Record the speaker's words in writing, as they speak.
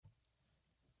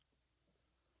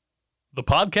The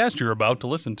podcast you're about to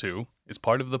listen to is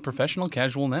part of the Professional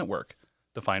Casual Network.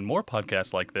 To find more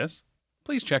podcasts like this,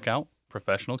 please check out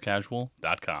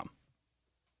professionalcasual.com.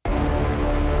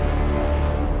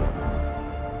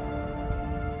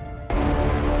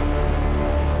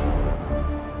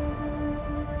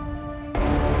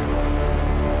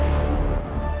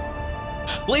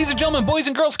 Ladies and gentlemen, boys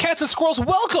and girls, cats and squirrels,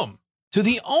 welcome to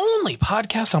the only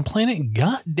podcast on planet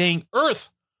goddamn Earth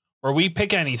where we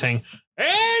pick anything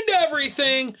and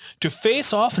everything to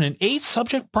face off in an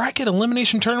 8-subject bracket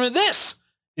elimination tournament. This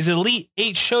is Elite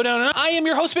 8 Showdown, and I am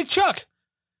your host, Big Chuck.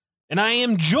 And I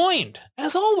am joined,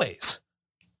 as always,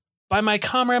 by my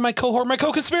comrade, my cohort, my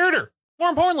co-conspirator, more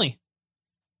importantly,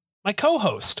 my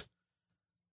co-host,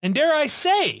 and dare I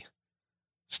say,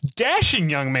 dashing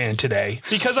young man today,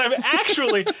 because I've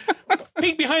actually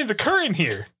peeked behind the curtain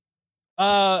here.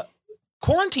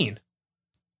 Quarantine.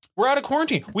 We're out of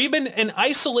quarantine. We've been in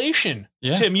isolation,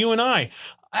 yeah. Tim, you and I.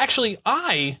 Actually,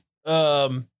 I've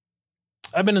been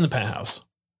in the penthouse.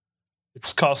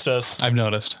 It's cost us, I've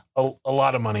noticed, a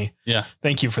lot of money. Yeah.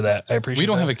 Thank you for that. I appreciate it. We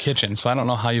don't have a kitchen, so I don't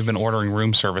know how you've been ordering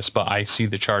room service, but I see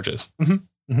the charges.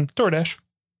 DoorDash.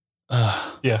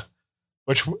 Yeah.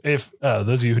 Which, if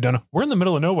those of you who don't know, we're in the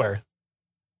middle of nowhere.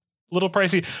 A little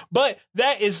pricey, but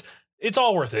it's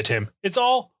all worth it, Tim. It's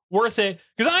all worth it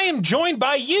because I am joined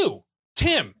by you,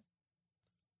 Tim.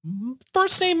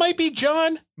 First name might be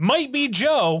John, might be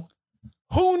Joe.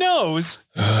 Who knows?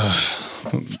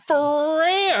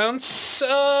 France.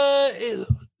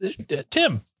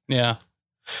 Tim. Yeah.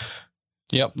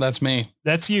 Yep, that's me.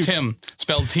 That's you. Tim,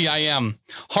 spelled T-I-M.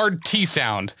 Hard T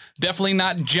sound. Definitely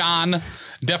not John.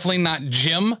 Definitely not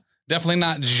Jim. Definitely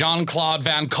not Jean-Claude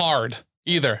Van Card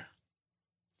either.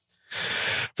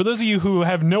 For those of you who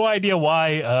have no idea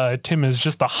why Tim is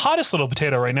just the hottest little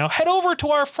potato right now, head over to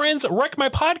our friends at Wreck My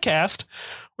Podcast,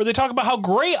 where they talk about how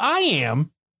great I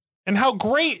am and how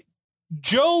great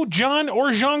Joe, John,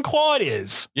 or Jean-Claude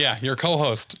is. Yeah, your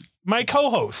co-host. My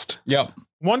co-host. Yep.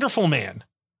 Wonderful man.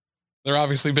 They're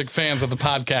obviously big fans of the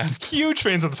podcast. Huge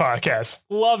fans of the podcast.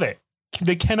 Love it.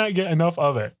 They cannot get enough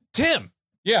of it. Tim.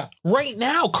 Yeah. Right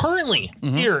now, currently,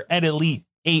 here at Elite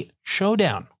 8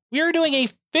 Showdown, we are doing a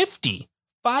 50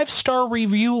 5-star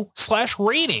review /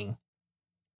 rating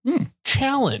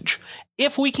challenge.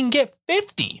 If we can get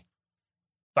 50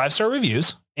 5-star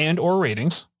reviews and or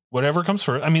ratings, whatever comes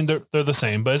first. I mean, they're the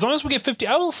same, but as long as we get 50,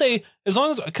 I will say, as long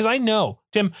as, because I know,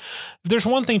 Tim, if there's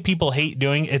one thing people hate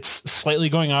doing, it's slightly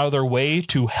going out of their way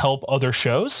to help other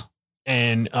shows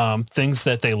and things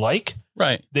that they like.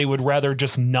 Right. They would rather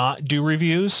just not do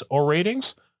reviews or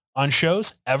ratings on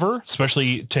shows ever,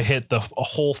 especially to hit a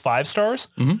whole 5 stars.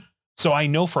 So I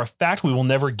know for a fact we will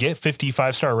never get 50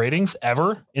 5-star ratings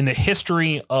ever in the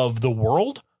history of the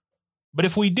world. But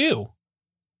if we do,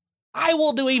 I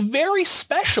will do a very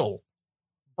special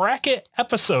bracket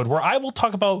episode where I will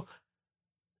talk about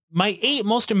my 8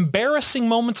 most embarrassing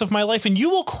moments of my life, and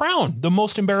you will crown the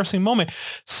most embarrassing moment.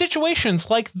 Situations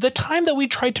like the time that we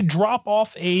tried to drop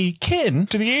off a kid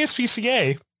to the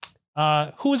ASPCA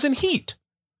who was in heat.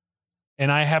 And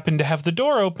I happened to have the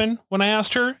door open when I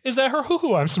asked her, is that her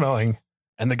hoo-hoo I'm smelling?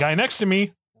 And the guy next to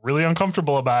me, really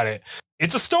uncomfortable about it.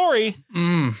 It's a story.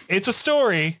 It's a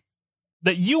story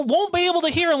that you won't be able to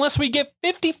hear unless we get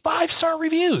 55-star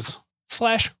reviews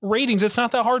 / ratings. It's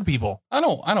not that hard, people. I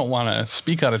don't want to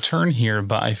speak out of turn here,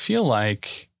 but I feel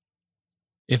like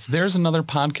if there's another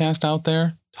podcast out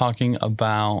there talking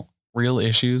about real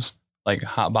issues, like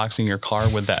hotboxing your car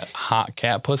with that hot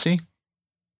cat pussy,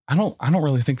 I don't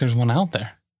really think there's one out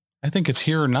there. I think it's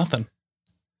here or nothing.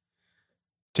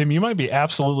 Tim, you might be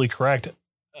absolutely correct.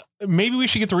 Maybe we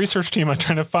should get the research team on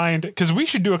trying to find, because we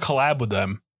should do a collab with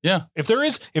them. Yeah. If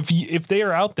they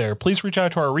are out there, please reach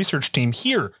out to our research team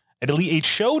here at Elite 8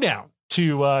 Showdown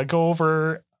to go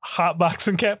over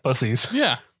hotboxing cat pussies.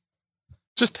 Yeah.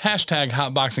 Just hashtag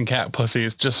hotboxing cat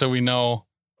pussies, just so we know,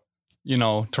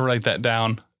 to write that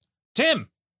down. Tim,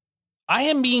 I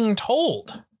am being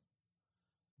told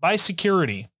by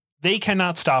security, they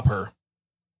cannot stop her.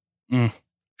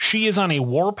 She is on a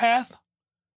warpath.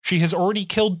 She has already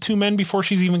killed 2 men before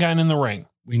she's even gotten in the ring.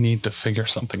 We need to figure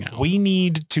something out. We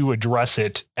need to address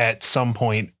it at some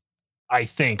point, I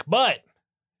think. But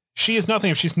she is nothing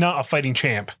if she's not a fighting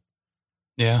champ.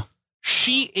 Yeah.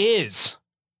 She is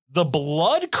the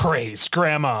blood-crazed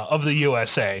grandma of the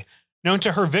USA, known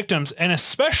to her victims, and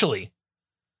especially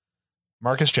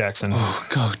Marcus Jackson. Oh,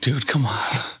 go, dude, come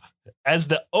on. As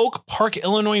the Oak Park,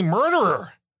 Illinois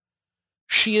murderer.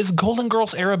 She is Golden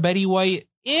Girls era Betty White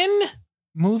in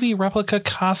movie replica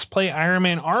cosplay Iron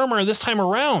Man armor this time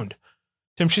around.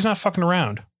 Tim, she's not fucking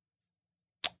around.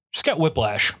 She's got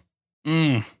whiplash.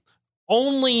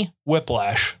 only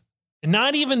Whiplash, and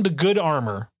not even the good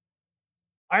armor.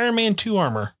 Iron Man 2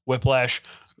 armor, Whiplash.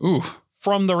 Ooh.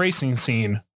 From the racing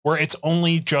scene, where it's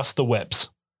only just the whips.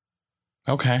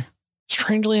 Okay.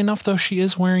 Strangely enough, though, she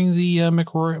is wearing the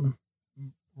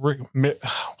what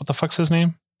the fuck's his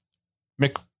name?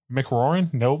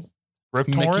 McRoran? Nope. Rip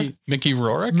Torn? Mickey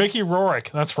Rourke? Mickey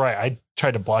Rourke. That's right. I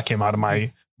tried to block him out of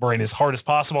my brain as hard as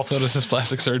possible. So does his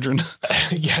plastic surgeon.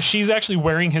 Yeah, she's actually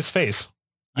wearing his face.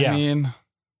 Yeah. I mean,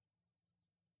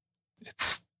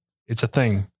 it's a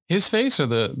thing. His face or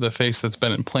the face that's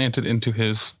been implanted into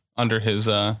under his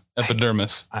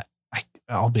epidermis?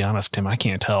 I'll be honest, Tim, I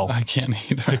can't tell. I can't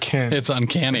either. I can't. It's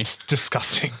uncanny. It's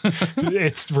disgusting.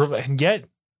 And yet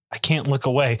I can't look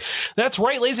away. That's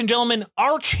right, ladies and gentlemen.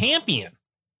 Our champion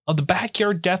of the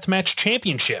Backyard Deathmatch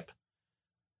Championship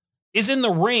is in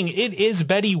the ring. It is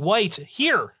Betty White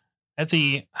here at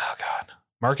the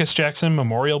Marcus Jackson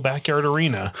Memorial Backyard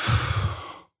Arena.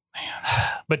 Man.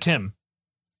 But Tim,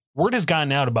 word has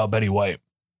gotten out about Betty White.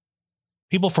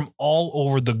 People from all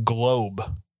over the globe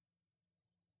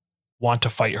want to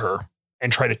fight her and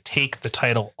try to take the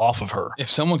title off of her. If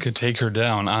someone could take her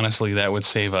down, honestly, that would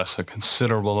save us a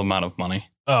considerable amount of money.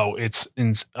 Oh,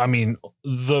 I mean,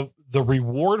 the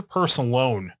reward purse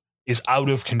alone is out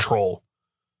of control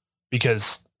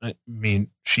because, I mean,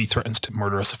 she threatens to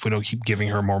murder us if we don't keep giving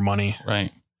her more money.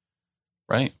 Right.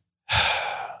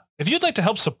 If you'd like to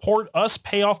help support us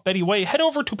pay off Betty White, head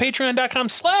over to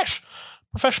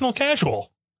patreon.com/professionalcasual,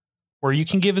 where you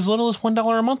can give as little as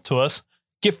 $1 a month to us,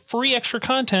 get free extra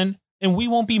content, and we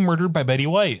won't be murdered by Betty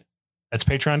White. That's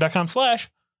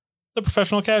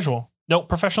patreon.com/theprofessionalcasual. No,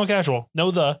 professional casual. No,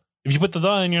 if you put the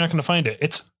in, you're not going to find it.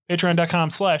 It's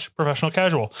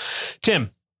patreon.com/professionalcasual.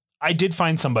 Tim, I did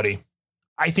find somebody.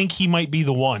 I think he might be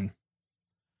the one.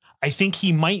 I think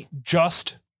he might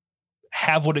just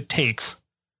have what it takes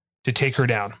to take her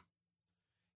down.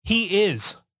 He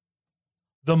is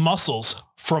the Muscles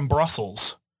from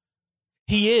Brussels.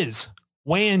 He is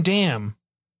Wham Bam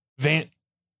Van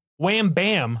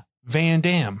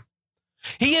Dam.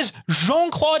 He is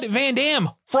Jean-Claude Van Damme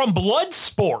from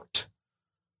Bloodsport.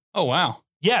 Oh, wow.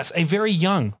 Yes, a very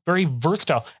young, very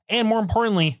versatile, and more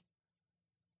importantly,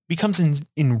 becomes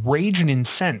enraged and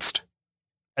incensed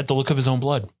at the look of his own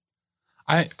blood.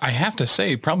 I have to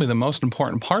say, probably the most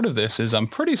important part of this is I'm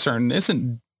pretty certain,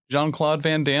 isn't Jean-Claude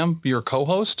Van Damme your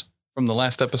co-host from the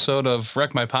last episode of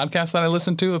Wreck My Podcast that I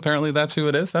listened to? Apparently that's who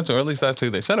it is. Or at least that's who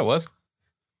they said it was.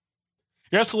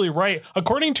 You're absolutely right.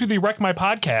 According to the Wreck My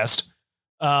Podcast,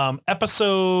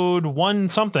 episode 1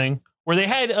 something, where they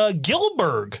had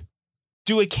Gilberg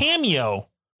do a cameo.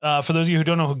 For those of you who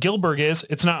don't know who Gilberg is,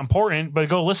 it's not important, but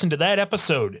go listen to that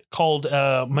episode called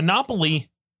Monopoly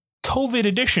COVID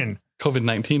Edition.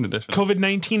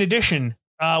 COVID-19 edition,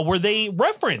 where they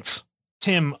reference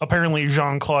Tim, apparently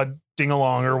Jean-Claude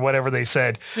Dingalong or whatever they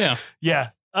said. Yeah.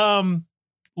 Yeah.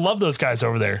 Love those guys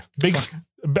over there.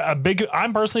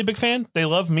 I'm personally a big fan. They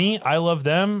love me. I love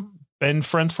them. Been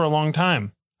friends for a long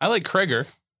time. I like Kreger.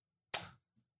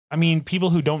 I mean, people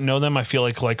who don't know them, I feel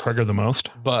like Kreger the most.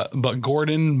 But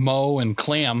Gordon, Mo, and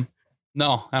Clam,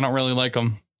 no, I don't really like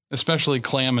them. Especially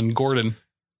Clam and Gordon.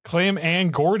 Clam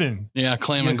and Gordon. Yeah,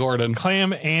 Clam and Gordon.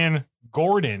 Clam and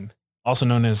Gordon, also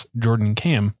known as Jordan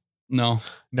Cam. No,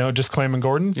 just Clam and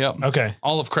Gordon? Yep. Okay.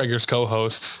 All of Kreger's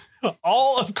co-hosts.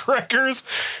 All of Kreger's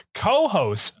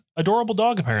co-hosts. Adorable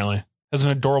dog, apparently. Has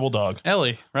an adorable dog.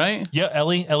 Ellie, right? Yeah,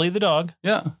 Ellie the dog.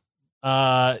 Yeah.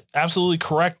 Absolutely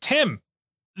correct. Tim,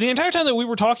 the entire time that we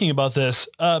were talking about this,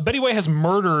 Betty White has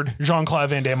murdered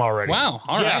Jean-Claude Van Damme already. Wow.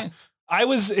 All right. I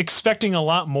was expecting a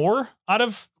lot more out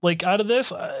of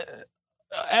this,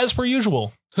 as per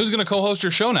usual. Who's going to co-host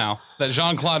your show now that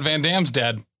Jean-Claude Van Damme's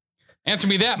dead? Answer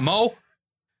me that, Mo.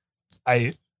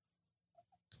 I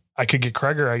could get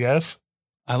Kreger, I guess.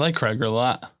 I like Kreger a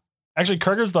lot. Actually,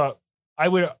 Kreger's I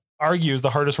would argue, is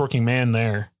the hardest working man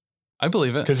there. I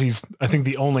believe it. Because he's, I think,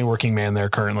 the only working man there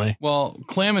currently. Well,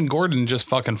 Clam and Gordon just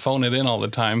fucking phone it in all the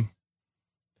time.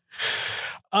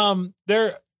 I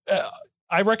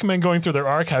recommend going through their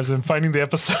archives and finding the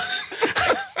episode.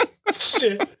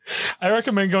 Shit. I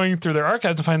recommend going through their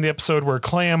archives and find the episode where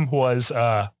Clam was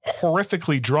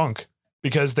horrifically drunk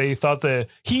because he thought that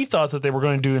they were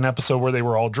going to do an episode where they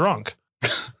were all drunk.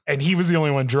 And he was the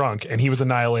only one drunk and he was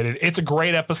annihilated. It's a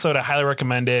great episode. I highly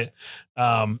recommend it.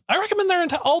 I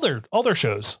recommend all their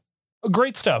shows.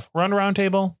 Great stuff. Round Round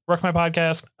Table, Wreck My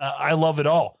Podcast. I love it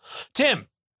all. Tim,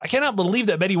 I cannot believe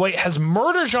that Betty White has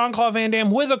murdered Jean-Claude Van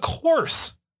Damme with, of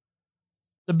course,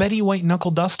 the Betty White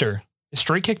knuckle duster. A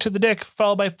straight kick to the dick,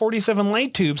 followed by 47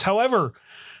 light tubes. However,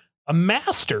 a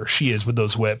master she is with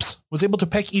those whips, was able to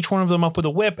pick each one of them up with a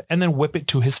whip and then whip it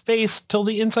to his face till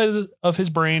the inside of his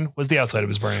brain was the outside of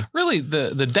his brain. Really,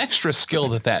 the dexterous skill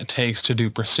that takes to do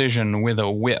precision with a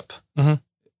whip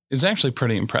is actually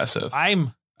pretty impressive.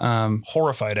 I'm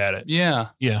horrified at it. Yeah.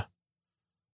 Yeah.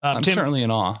 I'm Tim, certainly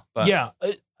in awe. But yeah.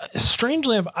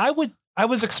 Strangely enough, I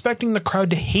was expecting the crowd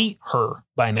to hate her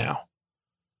by now.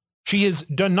 She has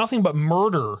done nothing but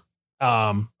murder.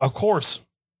 Of course,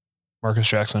 Marcus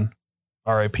Jackson,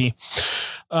 R.I.P.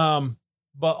 But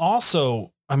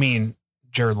also, I mean,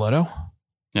 Jared Leto.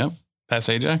 Yep. Pat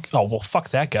Sajak. Oh, well, fuck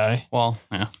that guy. Well,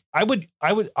 yeah.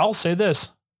 I'll say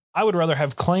this. I would rather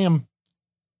have Clam.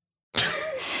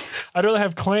 I'd rather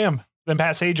have Clam than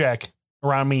Pat Sajak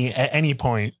around me at any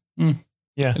point.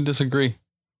 Yeah. I disagree.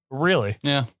 Really?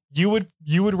 Yeah. You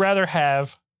would rather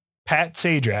have Pat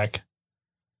Sajak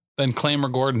than Clam or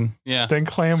Gordon. Yeah. than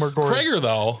Clam or Gordon. Krager,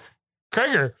 though.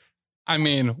 Krager. I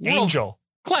mean, Angel.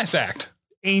 Class act.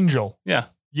 Angel. Yeah.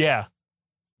 Yeah.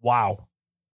 Wow.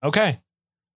 Okay.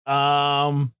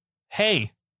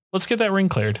 Hey, let's get that ring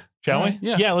cleared, shall we?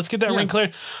 Yeah. Yeah, let's get that ring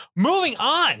cleared. Moving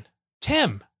on,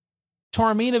 Tim, to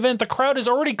our main event. The crowd is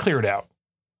already cleared out.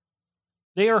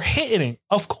 They are hitting,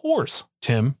 of course,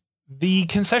 Tim, the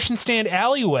concession stand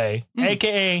alleyway,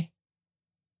 aka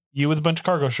you with a bunch of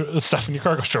cargo stuff in your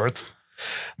cargo shorts.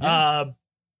 Yeah.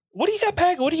 What do you got,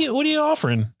 Pack? What are you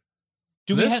offering?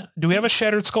 Do we have a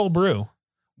Shattered Skull brew?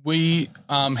 We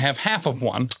have half of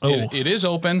one. Oh. It is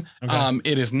open. Okay.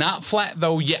 It is not flat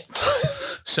though yet.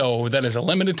 So that is a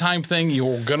limited time thing.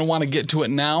 You're going to want to get to it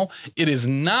now. It is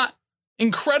not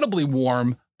incredibly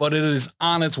warm, but it is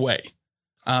on its way.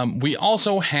 We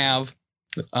also have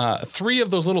 3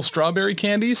 of those little strawberry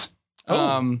candies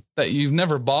that you've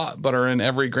never bought, but are in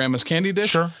every grandma's candy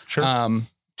dish. Sure.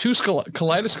 2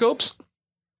 kaleidoscopes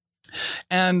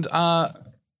and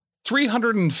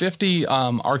 350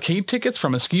 arcade tickets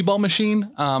from a skee ball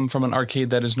machine from an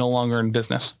arcade that is no longer in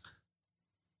business.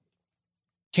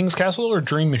 King's Castle or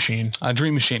Dream Machine?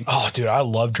 Dream Machine. Oh, dude, I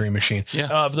love Dream Machine.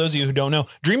 Yeah. For those of you who don't know,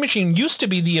 Dream Machine used to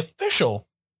be the official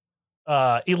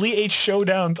Elite 8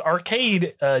 Showdowns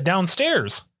arcade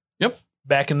downstairs. Yep.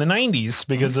 Back in the 90s,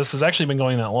 because this has actually been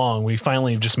going that long. We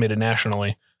finally just made it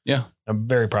nationally. Yeah. I'm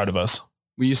very proud of us.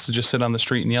 We used to just sit on the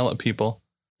street and yell at people.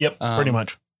 Yep, pretty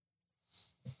much.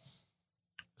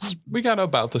 We got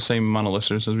about the same amount of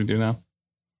listeners as we do now.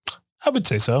 I would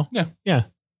say so. Yeah. Yeah.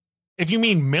 If you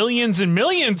mean millions and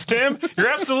millions, Tim, you're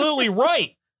absolutely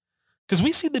right. Because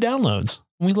we see the downloads.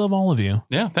 We love all of you.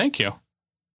 Yeah. Thank you.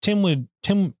 Tim.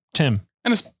 And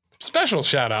a special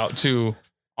shout out to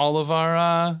all of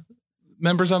our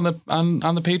members on the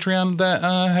Patreon that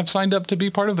have signed up to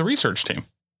be part of the research team.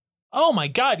 Oh my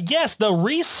God. Yes. The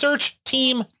research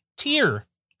team tier,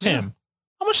 Tim. Yeah.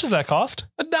 How much does that cost?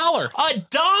 $1.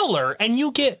 $1. And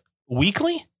you get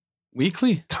weekly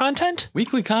content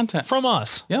from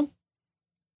us. Yep.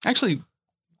 Actually,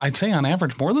 I'd say on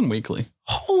average more than weekly.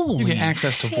 Holy You get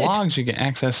access to vlogs. You get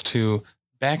access to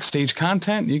backstage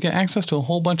content. You get access to a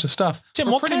whole bunch of stuff.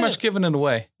 Tim, we're pretty much giving it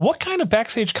away. What kind of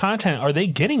backstage content are they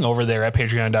getting over there at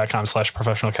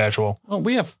patreon.com/professional casual? Well,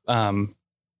 we have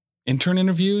intern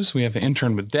interviews. We have an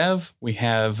intern with Dev. We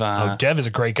have Dev is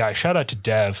a great guy. Shout out to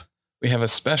Dev. We have a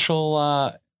special,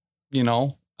 I don't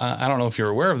know if you're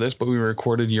aware of this, but we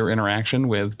recorded your interaction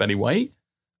with Betty White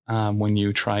when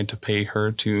you tried to pay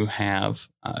her to have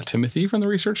Timothy from the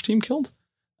research team killed.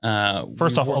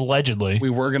 Allegedly. We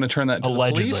were going to turn that to the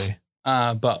police.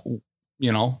 But,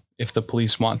 if the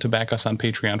police want to back us on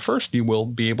Patreon first, you will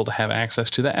be able to have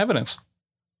access to that evidence.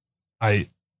 I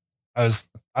was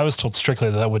told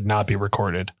strictly that would not be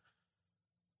recorded.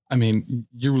 I mean,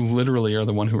 you literally are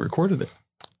the one who recorded it.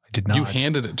 I did not. You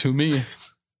handed it to me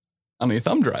on a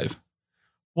thumb drive.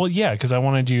 Well, yeah, because I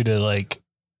wanted you to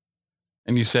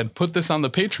and you said, put this on the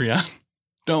Patreon.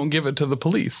 Don't give it to the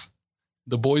police.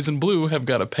 The boys in blue have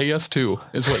got to pay us too,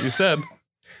 is what you said.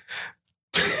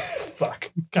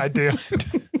 Fuck. God damn it.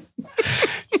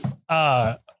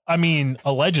 I mean,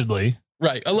 allegedly.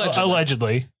 Right.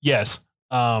 Allegedly. Yes.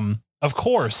 Of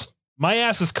course, my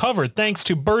ass is covered thanks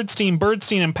to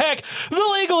Birdstein, and Peck,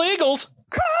 the Legal Eagles.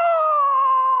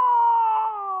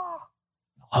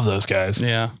 I love those guys.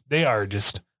 Yeah. They are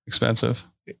just expensive.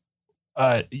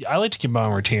 I like to keep them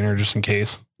on retainer just in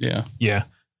case. Yeah. Yeah.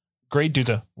 Great dudes.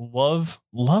 Love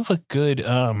a good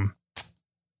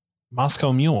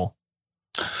Moscow Mule.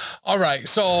 All right.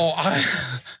 So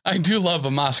I do love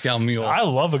a Moscow Mule. I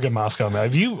love a good Moscow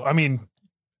Mule.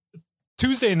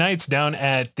 Tuesday nights down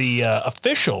at the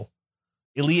official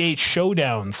Elite 8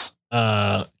 Showdowns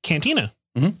Cantina.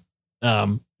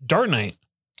 Mm-hmm. Dart night.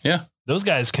 Yeah. Those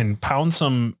guys can pound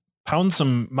some pound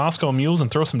some Moscow mules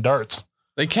and throw some darts.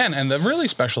 They can. And the really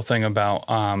special thing about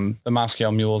the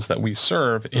Moscow mules that we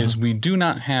serve is we do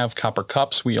not have copper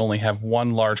cups. We only have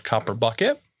one large copper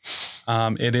bucket.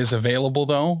 It is available,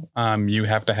 though. You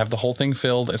have to have the whole thing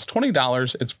filled. It's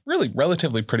 $20. It's really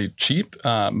relatively pretty cheap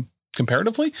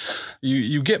comparatively.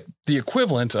 You get the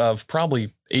equivalent of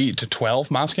probably 8 to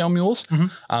 12 Moscow mules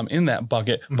in that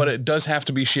bucket, but it does have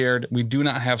to be shared. We do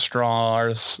not have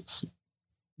straws.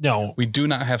 No, we do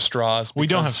not have straws. We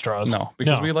don't have straws. No,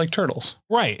 because we like turtles.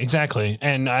 Right, exactly.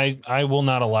 And I will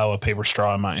not allow a paper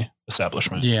straw in my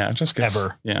establishment. Yeah, just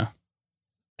ever. Yeah,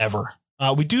 ever.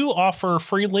 We do offer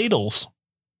free ladles,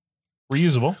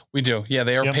 reusable. We do. Yeah,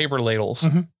 they are paper ladles.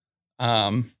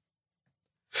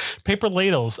 Paper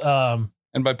ladles.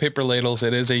 And by paper ladles,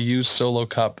 it is a used Solo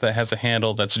cup that has a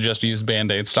handle that's just used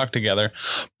Band-Aid stuck together.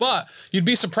 But you'd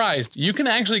be surprised. You can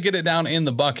actually get it down in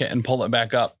the bucket and pull it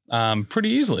back up pretty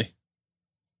easily.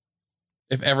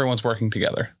 If everyone's working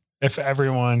together. If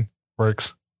everyone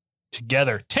works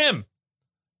together. Tim,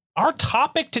 our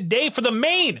topic today for the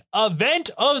main event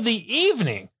of the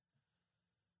evening.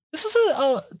 This is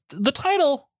the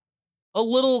title, a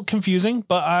little confusing,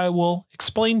 but I will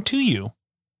explain to you.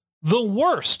 The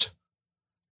worst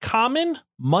common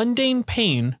mundane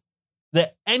pain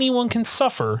that anyone can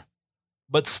suffer,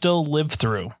 but still live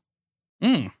through.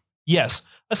 Yes.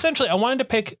 Essentially, I wanted to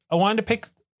pick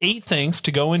 8 things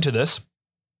to go into this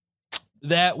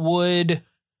that would,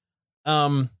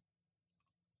 common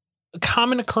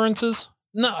occurrences.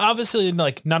 No, obviously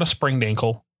like not a sprained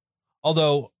ankle,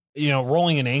 although,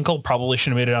 rolling an ankle probably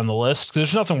should have made it on the list.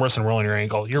 There's nothing worse than rolling your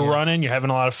ankle. You're running, you're having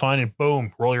a lot of fun, and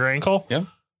boom, roll your ankle. Yep.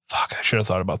 Fuck, I should have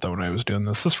thought about that when I was doing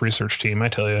this. This research team, I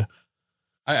tell you.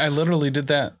 I literally did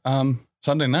that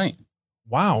Sunday night.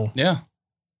 Wow. Yeah.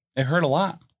 It hurt a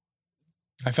lot.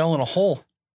 I fell in a hole.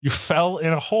 You fell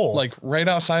in a hole? Like right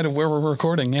outside of where we're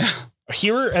recording, yeah.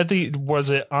 Here was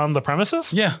it on the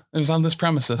premises? Yeah, it was on this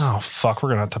premises. Oh, fuck, we're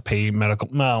going to have to pay medical.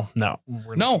 No.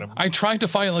 I tried to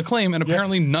file a claim and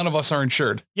apparently none of us are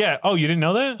insured. Yeah. Oh, you didn't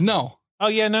know that? No. Oh,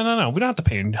 yeah, no. We don't have to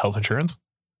pay health insurance.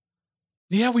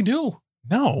 Yeah, we do.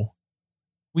 No,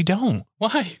 we don't.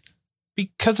 Why?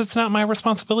 Because it's not my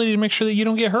responsibility to make sure that you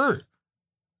don't get hurt.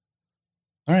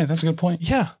 All right. That's a good point.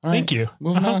 Yeah. Thank you.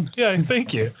 Moving on. Yeah.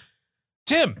 Thank you.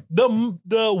 Tim,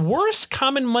 the worst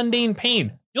common mundane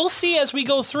pain. You'll see as we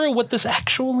go through what this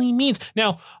actually means.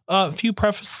 Now, a few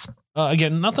preface,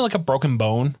 again, nothing like a broken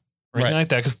bone or anything like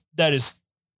that, because that is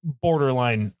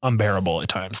borderline unbearable at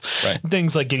times. Right.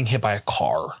 Things like getting hit by a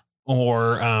car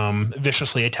or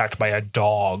viciously attacked by a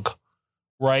dog.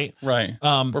 Right.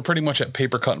 We're pretty much at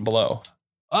paper cut and below.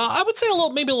 I would say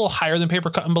maybe a little higher than paper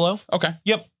cut and below. Okay.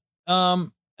 Yep.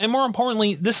 And more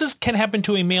importantly, this can happen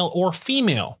to a male or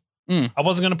female. I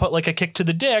wasn't going to put like a kick to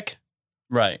the dick.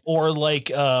 Right. Or like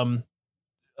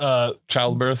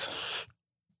childbirth.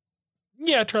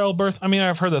 Yeah, childbirth. I mean,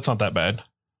 I've heard that's not that bad.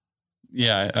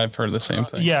 Yeah, I've heard the same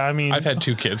thing. Yeah, I mean, I've had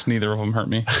 2 kids. Neither of them hurt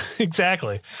me.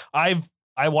 Exactly. I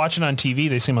watch it on TV.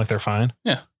 They seem like they're fine.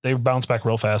 Yeah. They bounce back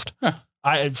real fast. Huh.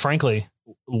 Frankly,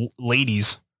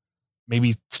 ladies,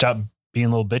 maybe stop being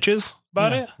little bitches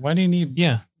about it. Why do you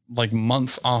need like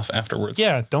months off afterwards?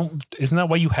 Yeah. Isn't that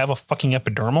why you have a fucking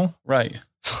epidermal? Right.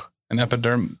 An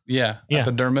epiderm. Yeah.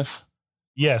 Epidermis.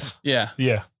 Yes. Yeah.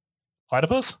 Yeah.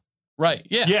 Platypus? Right.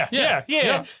 Yeah.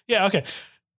 Yeah. Okay.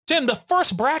 Tim, the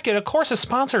first bracket, of course, is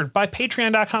sponsored by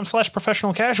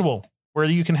patreon.com/professionalcasual, where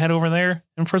you can head over there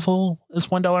and for as little as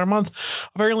 $1 a month,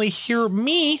 apparently hear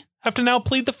me have to now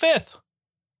plead the 5th.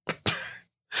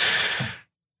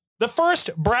 The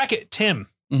first bracket, Tim.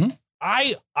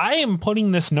 I am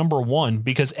putting this number 1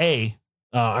 because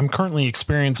I'm currently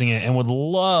experiencing it and would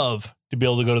love to be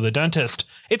able to go to the dentist.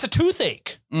 It's a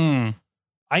toothache. I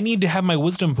need to have my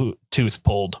wisdom tooth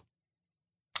pulled.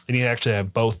 I need to actually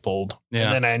have both pulled. Yeah.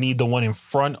 And then I need the one in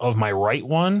front of my right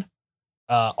one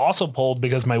also pulled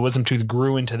because my wisdom tooth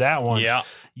grew into that one. Yeah.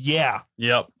 Yeah.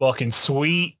 Yep. Fucking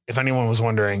sweet. If anyone was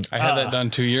wondering. I had that done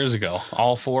 2 years ago.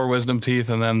 All 4 wisdom teeth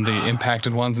and then the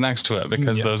impacted ones next to it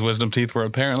because those wisdom teeth were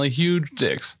apparently huge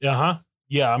dicks. Uh-huh.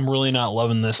 Yeah, I'm really not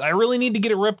loving this. I really need to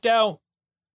get it ripped out.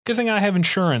 Good thing I have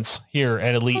insurance here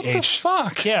at Elite H. What the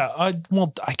fuck? Yeah.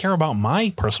 I care about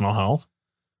my personal health.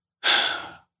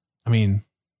 I mean,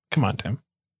 come on, Tim.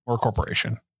 We're a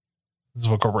corporation. This is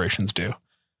what corporations do.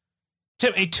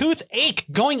 Tim, a toothache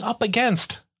going up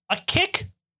against a kick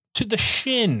to the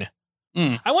shin.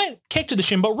 I went kick to the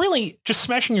shin, but really just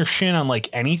smashing your shin on like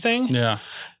anything. Yeah.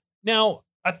 Now,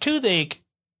 a toothache,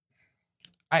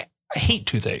 I hate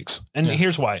toothaches. And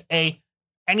here's why.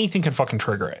 Anything can fucking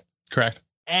trigger it. Correct.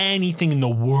 Anything in the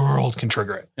world can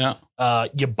trigger it. Yeah.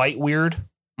 You bite weird.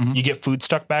 Mhm. You get food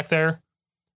stuck back there.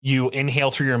 You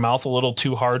inhale through your mouth a little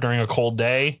too hard during a cold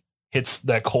day. Hits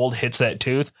that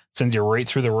tooth, sends you right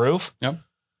through the roof. Yep.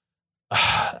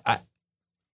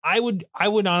 I would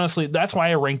honestly, that's why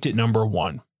I ranked it number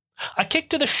 1. A kick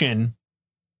to the shin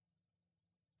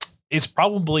is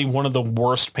probably one of the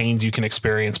worst pains you can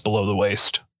experience below the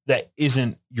waist. That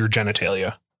isn't your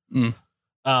genitalia.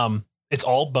 It's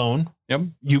all bone. Yep.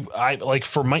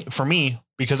 For me,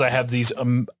 because I have these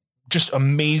just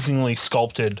amazingly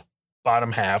sculpted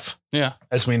bottom half. Yeah.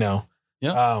 As we know.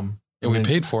 Yeah. We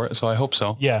paid for it, so I hope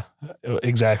so. Yeah,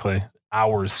 exactly.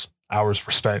 Hours were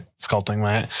spent sculpting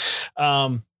that.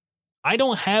 I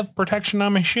don't have protection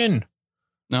on my shin.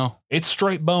 No. It's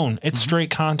straight bone. It's straight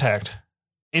contact.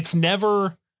 It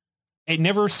never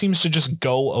seems to just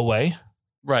go away.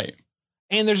 Right.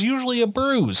 And there's usually a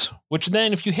bruise, which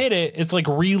then if you hit it, it's like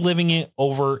reliving it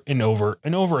over and over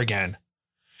and over again.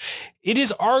 It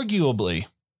is arguably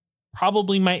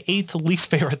probably my 8th least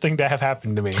favorite thing to have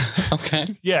happened to me. Okay.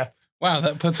 Yeah. Wow,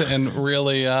 that puts it in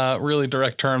really, really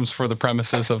direct terms for the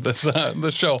premises of this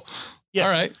the show. Yes.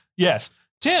 All right. Yes.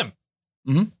 Tim,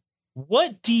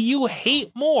 what do you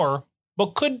hate more,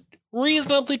 but could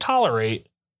reasonably tolerate,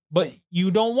 but you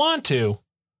don't want to?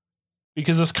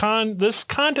 Because this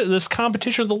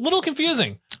competition is a little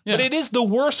confusing, but it is the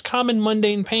worst common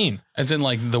mundane pain. As in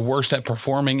like the worst at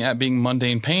performing at being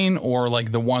mundane pain, or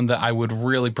like the one that I would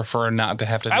really prefer not to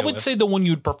have to deal with? I would say the one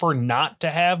you'd prefer not to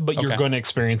have, but you're going to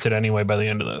experience it anyway by the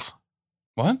end of this.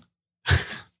 What?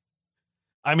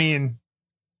 I mean,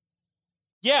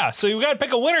 yeah. So you got to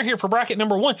pick a winner here for bracket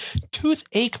number 1.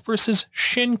 Toothache versus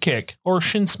shin kick or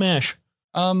shin smash.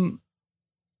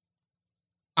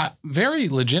 Very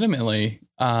legitimately,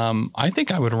 I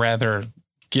think I would rather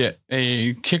get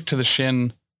a kick to the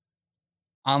shin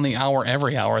on the hour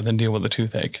every hour than deal with a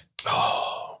toothache.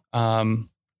 Because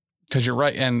you're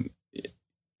right, and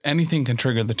anything can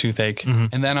trigger the toothache,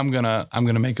 and then I'm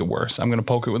gonna make it worse. I'm gonna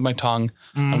poke it with my tongue.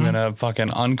 I'm gonna fucking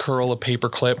uncurl a paper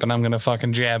clip, and I'm gonna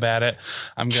fucking jab at it.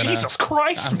 Jesus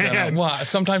Christ, man!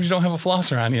 Sometimes you don't have a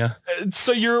flosser on you,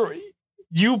 so your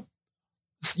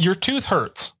tooth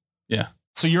hurts. Yeah.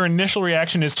 So your initial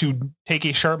reaction is to take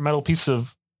a sharp metal piece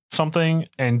of something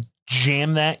and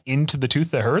jam that into the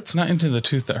tooth that hurts? Not into the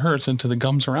tooth that hurts, into the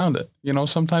gums around it. You know,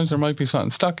 sometimes there might be something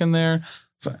stuck in there.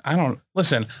 So I don't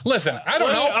listen. I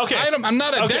don't know. Okay. I'm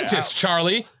not a dentist,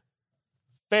 Charlie.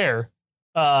 Fair.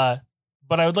 But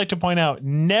I would like to point out,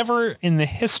 never in the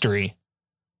history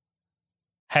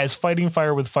has fighting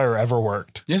fire with fire ever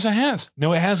worked. Yes, it has.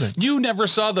 No, it hasn't. You never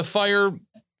saw the fire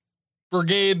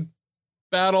brigade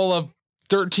battle of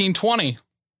 1320.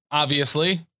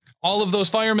 Obviously, all of those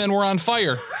firemen were on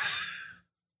fire.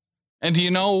 And do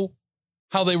you know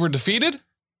how they were defeated?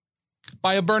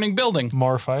 By a burning building.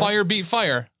 More fire. Fire beat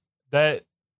fire. That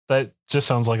just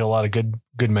sounds like a lot of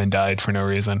good men died for no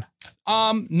reason.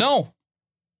 No,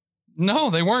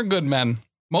 they weren't good men.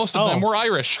 Most of them were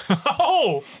Irish.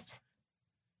 Oh,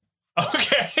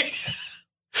 okay.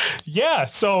 Yeah.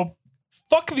 So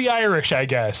fuck the Irish, I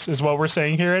guess, is what we're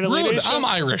saying here at Elite Rude. Nation. I'm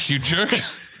Irish, you jerk.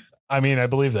 I mean, I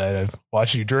believe that. I've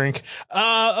watched you drink.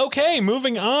 Okay,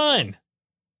 moving on.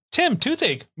 Tim,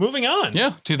 toothache, moving on.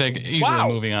 Yeah, toothache, easily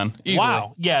moving on. Easily.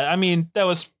 Wow. Yeah, I mean,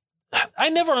 I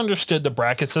never understood the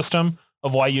bracket system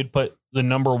of why you'd put the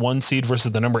number 1 seed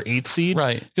versus the number 8 seed.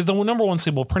 Right. Because the number 1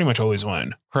 seed will pretty much always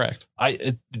win. Correct.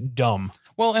 Dumb.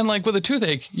 Well, and like with a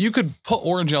toothache, you could put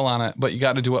Orajel on it, but you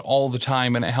got to do it all the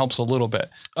time and it helps a little bit.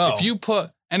 Oh. If you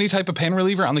put any type of pain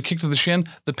reliever on the kick to the shin,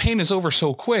 the pain is over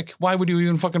so quick. Why would you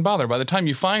even fucking bother? By the time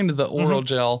you find the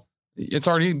Orajel, it's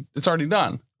already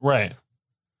done. Right.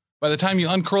 By the time you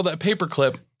uncurl that paper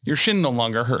clip, your shin no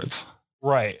longer hurts.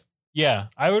 Right. Yeah.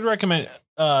 I would recommend,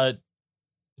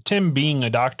 Tim being a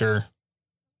doctor,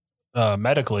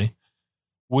 medically,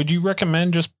 would you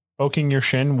recommend just poking your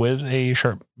shin with a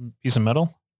sharp piece of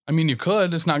metal? I mean, you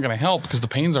could. It's not going to help because the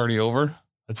pain's already over.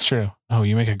 That's true. Oh,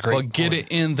 you make a great But get it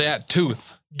in that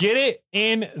tooth. Get it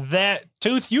in that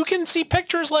tooth. You can see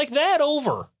pictures like that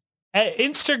over at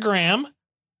Instagram,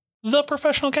 The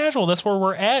Professional Casual. That's where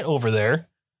we're at over there,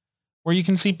 where you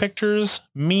can see pictures,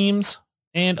 memes,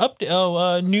 and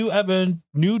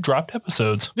new dropped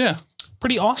episodes. Yeah.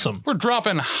 Pretty awesome. We're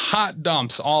dropping hot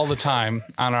dumps all the time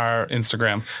on our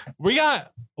Instagram.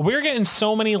 We're getting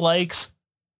so many likes.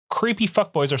 Creepy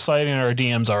fuckboys are sliding in our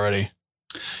DMs already.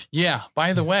 Yeah.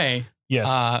 By the way, yes.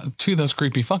 To those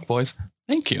creepy fuckboys,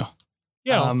 thank you.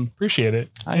 Yeah. Appreciate it.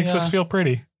 Makes us feel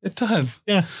pretty. It does.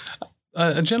 Yeah.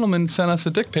 A gentleman sent us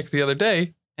a dick pic the other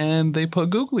day and they put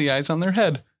googly eyes on their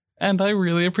head. And I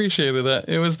really appreciated that.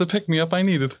 It was the pick me up I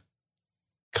needed.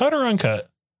 Cut or uncut?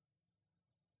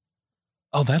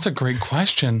 Oh, that's a great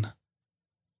question.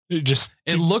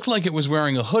 It looked like it was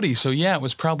wearing a hoodie. So yeah, it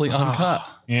was probably uncut.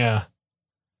 Yeah.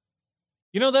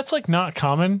 You know, that's like not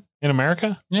common in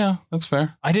America. Yeah, that's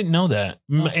fair. I didn't know that.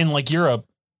 In like Europe,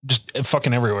 just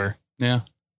fucking everywhere. Yeah.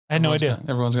 I had no idea.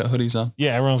 Everyone's got hoodies on.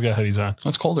 Yeah, everyone's got hoodies on.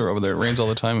 It's colder over there. It rains all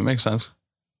the time. It makes sense.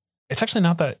 It's actually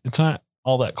not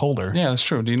all that colder. Yeah, that's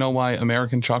true. Do you know why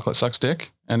American chocolate sucks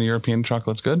dick and European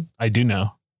chocolate's good? I do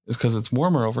know. It's because it's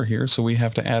warmer over here, so we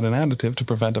have to add an additive to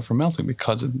prevent it from melting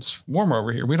because it's warmer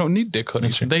over here. We don't need dick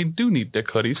hoodies. They do need dick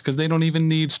hoodies because they don't even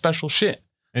need special shit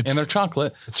in their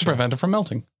chocolate to prevent it from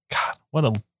melting. God,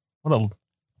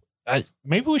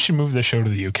 maybe we should move the show to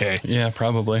the UK. Yeah,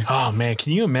 probably. Oh man,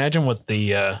 can you imagine what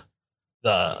the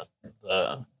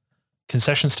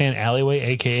concession stand alleyway,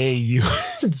 aka you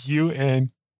and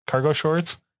cargo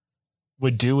shorts,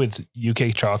 would do with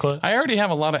UK chocolate? I already have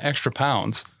a lot of extra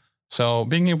pounds. So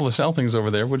being able to sell things over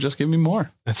there would just give me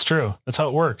more. That's true. That's how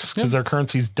it works because their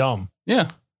currency's dumb.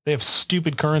 Yeah. They have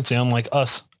stupid currency unlike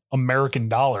us American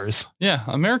dollars. Yeah.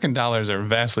 American dollars are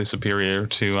vastly superior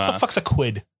to... what the fuck's a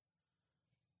quid?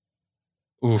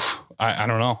 Oof. I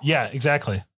don't know. Yeah,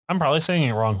 exactly. I'm probably saying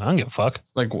it wrong. I don't give a fuck.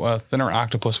 Like a thinner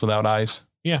octopus without eyes.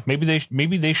 Yeah. Maybe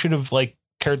they should have like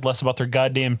cared less about their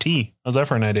goddamn tea. How's that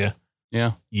for an idea?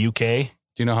 Yeah. UK.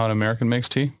 Do you know how an American makes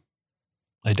tea?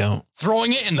 I don't.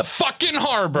 Throwing it in the fucking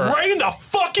harbor. Right in the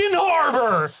fucking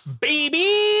harbor,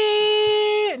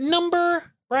 baby.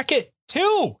 Number bracket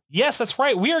 2. Yes, that's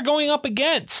right. We are going up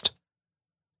against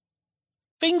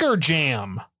Finger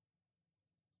Jam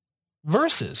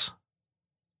versus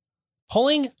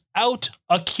pulling out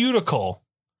a cuticle.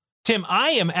 Tim, I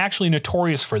am actually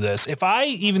notorious for this. If I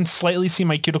even slightly see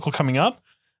my cuticle coming up,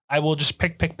 I will just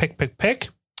pick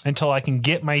until I can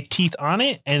get my teeth on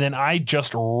it, and then I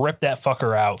just rip that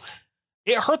fucker out.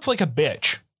 It hurts like a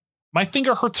bitch. My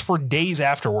finger hurts for days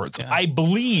afterwards. Yeah. I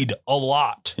bleed a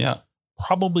lot. Yeah.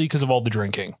 Probably because of all the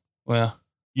drinking. Well,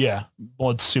 yeah.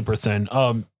 Blood's super thin.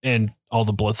 And all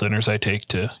the blood thinners I take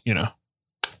to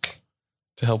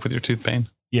help with your tooth pain.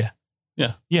 Yeah.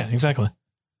 Yeah. Yeah, exactly.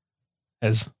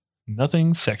 Has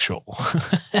nothing sexual.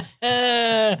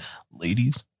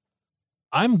 Ladies,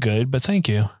 I'm good, but thank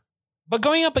you. But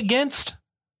going up against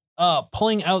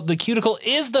pulling out the cuticle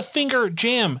is the Finger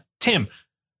Jam. Tim,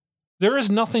 there is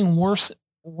nothing worse,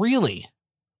 really,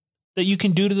 that you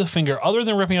can do to the finger other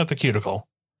than ripping out the cuticle,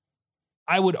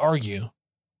 I would argue,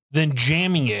 than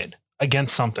jamming it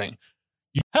against something.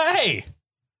 Hey!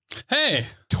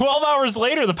 12 hours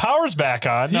later, the power's back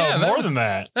on. No, yeah, more than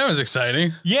that. That was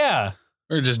exciting. Yeah.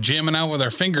 We were just jamming out with our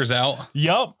fingers out.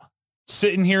 Yup.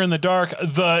 Sitting here in the dark.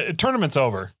 The tournament's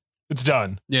over. It's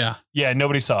done. Yeah. Yeah,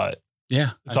 nobody saw it. Yeah.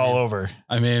 It's all over.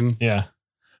 I mean, yeah.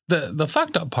 The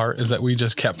fucked up part is that we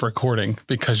just kept recording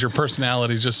because your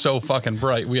personality is just so fucking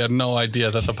bright. We had no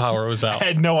idea that the power was out. I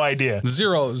had no idea.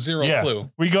 Zero clue.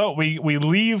 We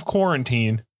leave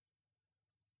quarantine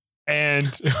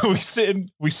and we sit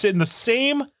in the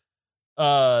same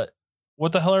what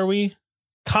the hell are we?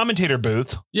 Commentator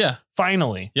booth. Yeah.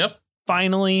 Finally. Yep.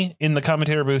 Finally in the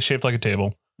commentator booth shaped like a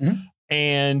table. Mm-hmm.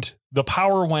 And the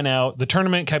power went out. The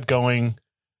tournament kept going.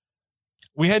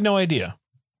 We had no idea.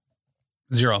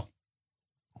 Zero.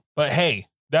 But hey,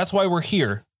 that's why we're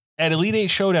here. At Elite 8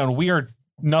 Showdown, we are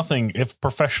nothing if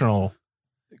professional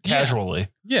casually.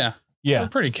 Yeah. Yeah. We're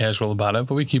pretty casual about it,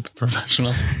 but we keep it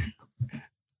professional.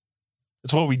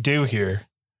 It's what we do here.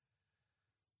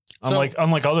 Unlike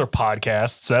other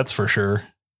podcasts, that's for sure.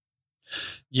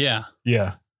 Yeah.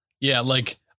 Yeah. Yeah.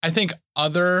 Like I think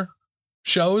other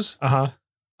shows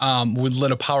would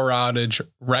let a power outage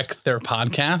wreck their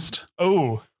podcast.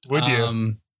 Oh, would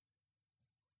you?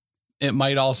 It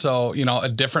might also, a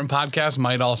different podcast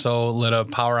might also let a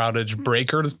power outage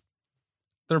breaker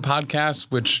their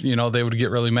podcast, which, they would get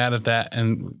really mad at that.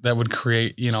 And that would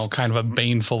create, kind of a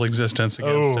baneful existence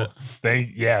against it.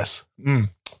 Yes.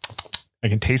 I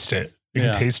can taste it. You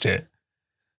can taste it.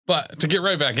 But to get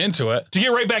right back into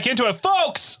it.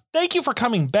 Folks, thank you for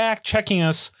coming back, checking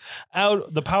us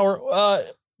out. The power,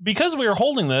 because we are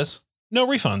holding this, no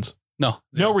refunds. No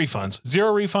refunds.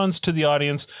 Zero refunds to the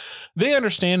audience. They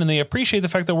understand and they appreciate the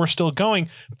fact that we're still going.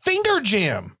 Finger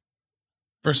Jam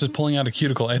versus pulling out a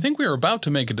cuticle. I think we were about to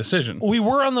make a decision. We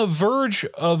were on the verge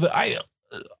of,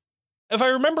 if I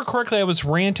remember correctly, I was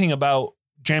ranting about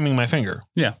jamming my finger.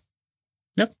 Yeah.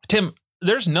 Yep. Tim,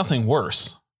 there's nothing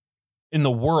worse in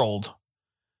the world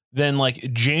than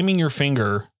like jamming your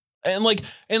finger and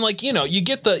you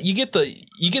get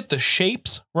the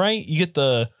shapes, right? You get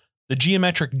the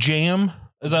geometric jam,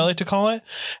 as I like to call it.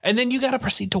 And then you got to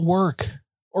proceed to work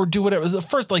or do whatever. The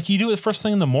first, you do it first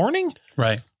thing in the morning.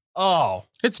 Right. Oh,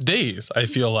 it's days. I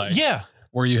feel like, yeah.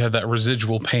 where you have that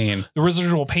residual pain. The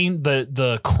residual pain,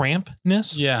 the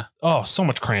crampness. Yeah. Oh, so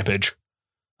much crampage.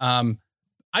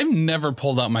 I've never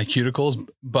pulled out my cuticles,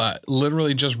 but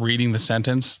literally just reading the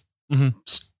sentence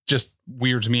just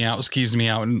weirds me out, skeeves me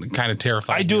out, and kind of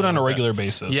terrifies me. I do it on a regular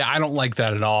basis. Yeah, I don't like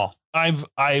that at all. I've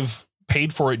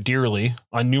paid for it dearly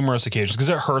on numerous occasions because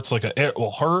it hurts it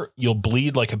will hurt. You'll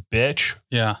bleed like a bitch.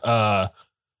 Yeah.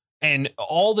 And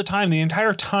all the time, the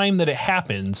entire time that it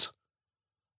happens,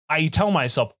 I tell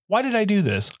myself, why did I do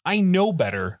this? I know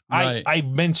better. Right.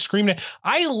 I've been screaming.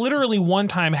 I literally one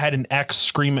time had an ex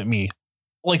scream at me,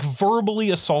 like verbally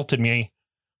assaulted me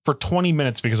for 20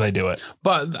 minutes because I do it.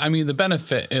 But I mean, the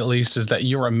benefit at least is that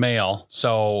you're a male,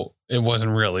 so it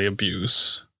wasn't really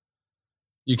abuse.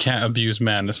 You can't abuse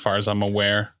men as far as I'm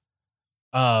aware.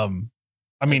 I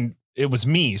mean, it was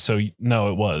me. So no,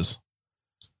 it was.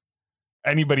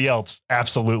 Anybody else?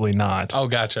 Absolutely not. Oh,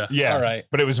 gotcha. Yeah. All right.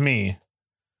 But it was me.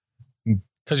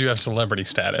 Because you have celebrity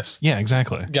status. Yeah,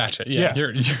 exactly. Gotcha. Yeah.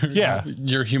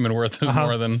 Your human worth is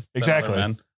more than exactly.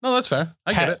 Men. No, that's fair.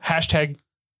 I get it. Hashtag.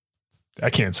 I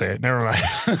can't say it. Never mind.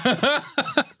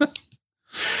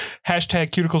 Hashtag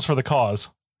cuticles for the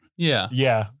cause. Yeah.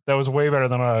 Yeah. That was way better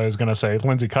than what I was going to say.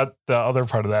 Lindsay, cut the other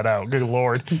part of that out. Good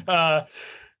Lord.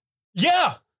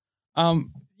 Yeah.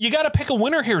 You got to pick a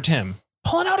winner here, Tim.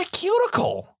 Pulling out a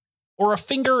cuticle or a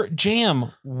finger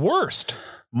jam. Worst.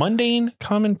 Mundane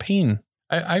common pain.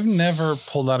 I've never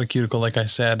pulled out a cuticle, like I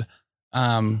said.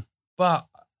 But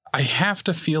I have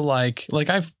to feel like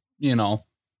I've,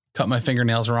 cut my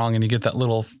fingernails wrong and you get that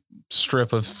little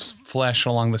strip of flesh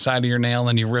along the side of your nail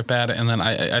and you rip at it. And then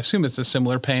I assume it's a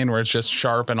similar pain where it's just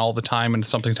sharp and all the time and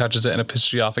something touches it and it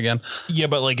pisses you off again. Yeah,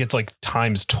 but it's like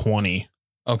times 20.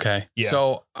 Okay. Yeah.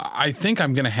 So I think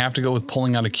I'm going to have to go with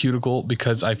pulling out a cuticle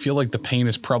because I feel like the pain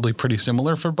is probably pretty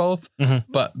similar for both,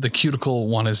 but the cuticle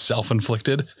one is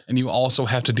self-inflicted and you also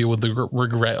have to deal with the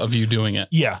regret of you doing it.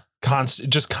 Yeah.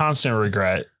 Constant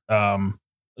regret.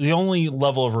 The only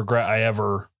level of regret I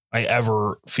ever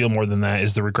feel more than that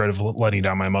is the regret of letting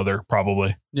down my mother.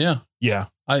 Probably. Yeah. Yeah.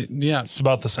 It's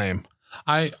about the same.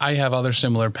 I have other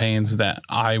similar pains that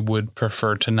I would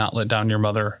prefer to not let down your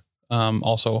mother.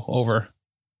 Also over.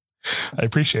 I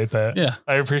appreciate that. Yeah.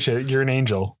 I appreciate it. You're an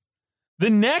angel.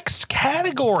 The next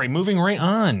category, moving right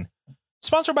on,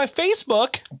 sponsored by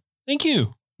Facebook. Thank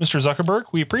you, Mr. Zuckerberg.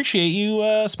 We appreciate you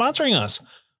sponsoring us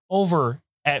over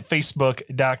at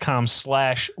facebook.com/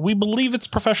 we believe it's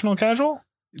professional casual.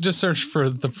 Just search for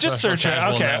the Professional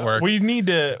Casual Network. We need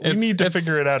to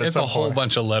figure it out. It's a whole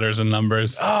bunch of letters and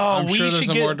numbers. Oh, I'm sure there's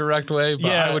a more direct way, but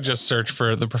I would just search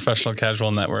for the Professional Casual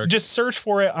Network. Just search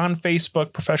for it on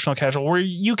Facebook, Professional Casual, where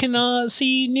you can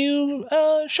see new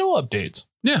show updates.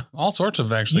 Yeah, all sorts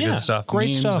of actually good stuff.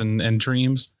 Great memes stuff. And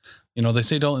dreams. They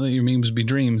say don't let your memes be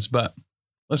dreams, but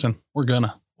listen, we're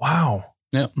gonna. Wow.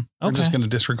 Yep. We're just going to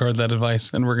disregard that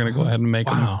advice and we're going to go ahead and make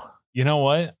them. You know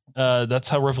what? That's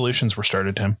how revolutions were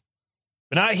started, Tim.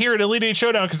 But not here at Elite Eight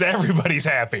Showdown because everybody's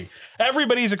happy.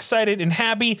 Everybody's excited and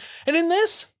happy. And in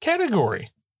this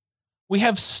category, we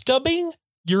have stubbing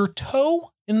your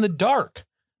toe in the dark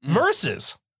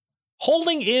versus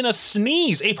holding in a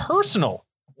sneeze, a personal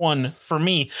one for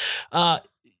me.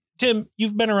 Tim,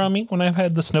 you've been around me when I've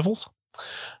had the sniffles.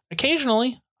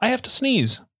 Occasionally, I have to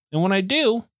sneeze. And when I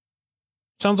do,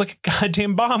 sounds like a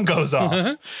goddamn bomb goes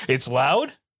off. It's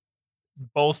loud,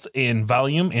 both in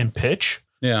volume and pitch.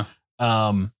 Yeah.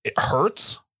 It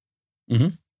hurts.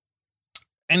 Mm-hmm.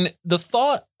 And the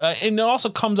thought, and it also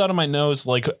comes out of my nose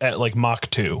at Mach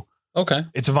 2. Okay.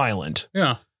 It's violent.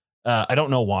 Yeah. I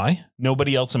don't know why.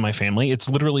 Nobody else in my family. It's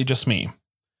literally just me.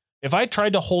 If I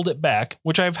tried to hold it back,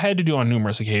 which I've had to do on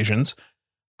numerous occasions,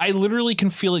 I literally can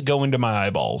feel it go into my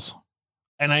eyeballs.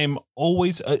 And I am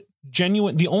always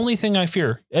genuine. The only thing I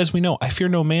fear, as we know, I fear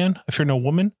no man, I fear no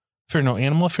woman, I fear no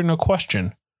animal, I fear no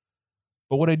question.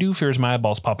 But what I do fear is my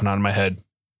eyeballs popping out of my head.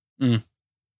 Mm.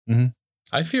 Mm-hmm.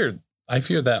 I fear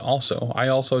that also. I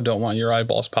also don't want your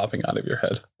eyeballs popping out of your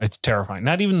head. It's terrifying.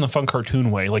 Not even the fun cartoon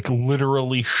way, like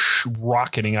literally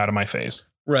rocketing out of my face.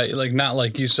 Right. Like not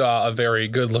like you saw a very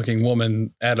good looking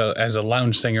woman as a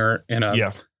lounge singer in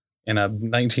a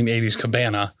 1980s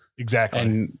cabana. Exactly.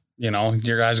 And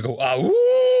your guys go,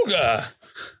 "Awooga,"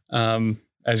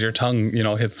 as your tongue,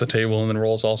 hits the table and then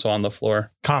rolls also on the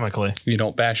floor. Comically. You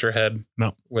don't bash your head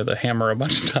with a hammer a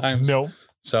bunch of times. No.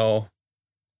 So.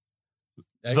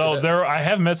 I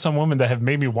have met some women that have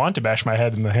made me want to bash my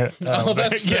head in the head.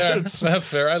 That's fair. That's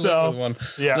fair. I live with one.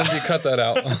 Yeah. Lindsay, cut that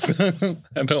out.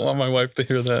 I don't want my wife to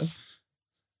hear that.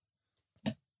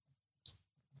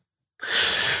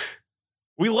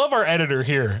 We love our editor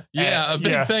here. Yeah, a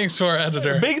big thanks to our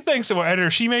editor. Big thanks to our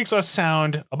editor. She makes us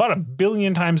sound about 1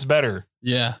 billion times better.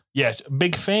 Yeah. Yeah,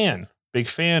 big fan. Big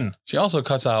fan. She also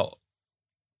cuts out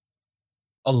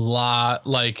a lot.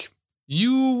 Like,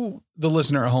 you, the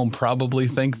listener at home, probably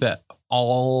think that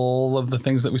all of the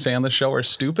things that we say on the show are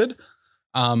stupid.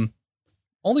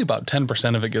 Only about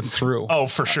 10% of it gets through. Oh,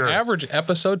 for sure. Average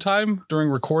episode time during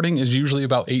recording is usually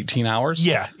about 18 hours.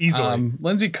 Yeah, easily.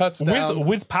 Lindsay cuts down.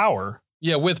 With power.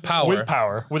 Yeah, with power. With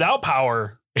power. Without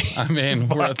power. I mean,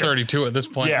 we're at 32 at this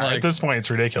point. Yeah, at this point,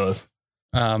 it's ridiculous.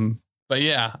 But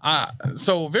yeah,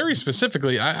 so very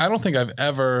specifically, I don't think I've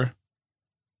ever...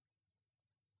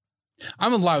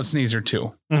 I'm a loud sneezer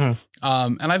too. Mm-hmm.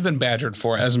 And I've been badgered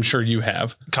for it, as I'm sure you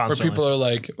have. Constantly. Where people are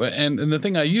like, and the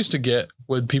thing I used to get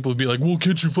would people would be like, well,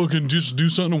 can't you fucking just do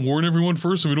something to warn everyone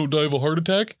first so we don't die of a heart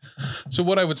attack? So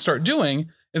what I would start doing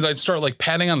is I'd start like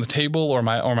patting on the table or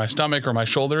my stomach or my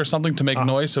shoulder or something to make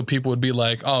noise. So people would be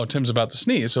like, oh, Tim's about to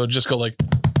sneeze. So it'd just go like,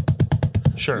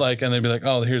 sure. Like, and they'd be like,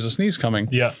 oh, here's a sneeze coming.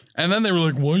 Yeah. And then they were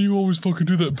like, why do you always fucking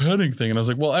do that patting thing? And I was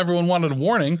like, well, everyone wanted a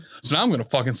warning. So now I'm going to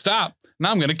fucking stop.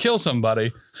 Now I'm going to kill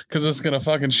somebody because it's going to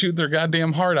fucking shoot their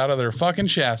goddamn heart out of their fucking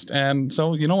chest. And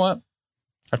so, you know what?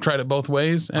 I've tried it both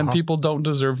ways and people don't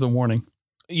deserve the warning.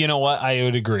 You know what? I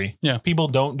would agree. Yeah. People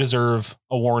don't deserve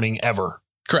a warning ever.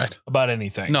 Correct. About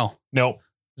anything. No. Nope.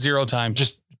 0 times.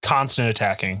 Just constant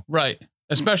attacking. Right.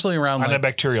 Especially around on a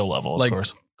bacterial level, of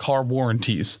course. Car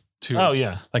warranties too. Oh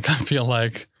yeah. Like I feel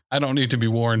like I don't need to be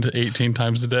warned 18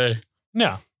 times a day.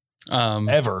 No.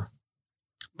 Ever.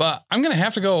 But I'm going to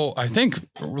have to go. I think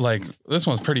like this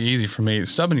one's pretty easy for me.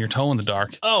 Stubbing your toe in the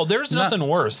dark. Oh, there's nothing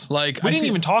worse. Like we didn't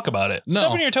even talk about it. No.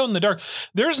 Stubbing your toe in the dark.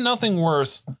 There's nothing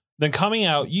worse than coming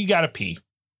out. You got to pee.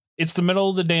 It's the middle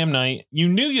of the damn night. You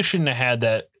knew you shouldn't have had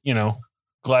that,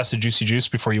 glass of juicy juice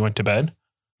before you went to bed.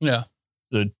 Yeah.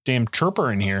 The damn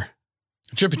chirper in here.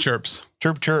 Chirpy chirps.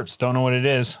 Chirp chirps. Don't know what it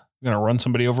is. I'm going to run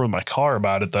somebody over with my car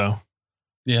about it though.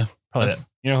 Yeah. Probably that.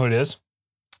 You know who it is?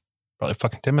 Probably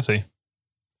fucking Timothy.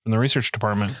 From the research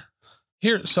department.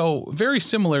 Here, so very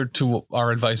similar to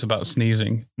our advice about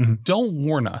sneezing. Mm-hmm. Don't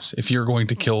warn us if you're going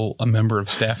to kill a member of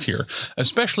staff here,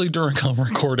 especially during a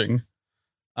recording.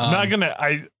 I'm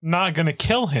not gonna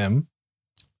kill him.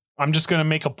 I'm just gonna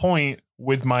make a point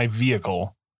with my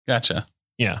vehicle. Gotcha.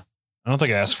 Yeah. I don't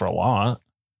think I asked for a lot.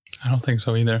 I don't think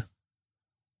so either.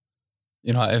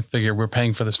 I figure we're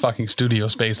paying for this fucking studio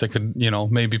space that could,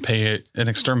 maybe pay an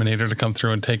exterminator to come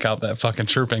through and take out that fucking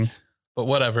chirping. But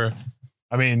whatever.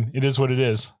 I mean, it is what it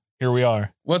is. Here we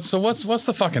are. What's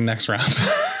the fucking next round?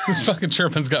 This fucking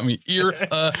chirping's got me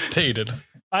irritated.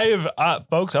 I have,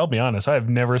 folks, I'll be honest. I have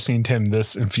never seen Tim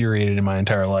this infuriated in my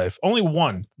entire life. Only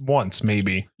once,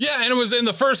 maybe. Yeah, and it was in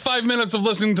the first 5 minutes of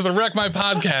listening to the Wreck My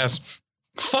podcast.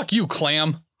 Fuck you,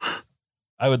 Clam.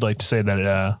 I would like to say that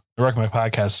the Wreck My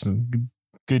podcast is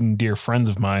good and dear friends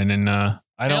of mine, and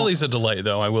Ellie's a delight,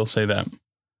 though. I will say that.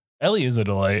 Ellie is a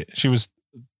delight. She was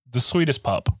the sweetest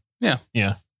pup. Yeah.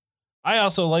 Yeah. I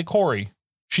also like Corey.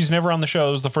 She's never on the show.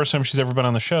 It was the first time she's ever been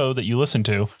on the show that you listened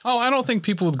to. Oh, I don't think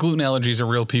people with gluten allergies are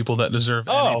real people that deserve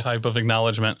any type of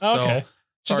acknowledgement. Okay.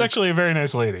 So, she's actually a very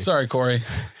nice lady. Sorry, Corey.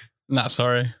 Not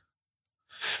sorry.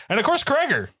 And of course,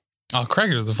 Kreger. Oh,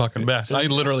 Kreger's the fucking best. I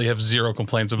literally have zero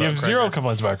complaints about Kreger. You have zero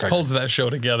complaints about Kreger. Holds that show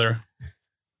together.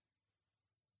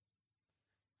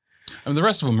 I mean, the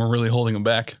rest of them are really holding him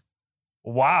back.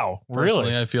 Wow. Personally,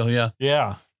 Really? I feel, yeah.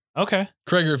 Yeah. Okay.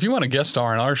 Kreger, if you want to guest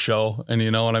star on our show and you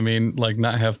know what I mean, like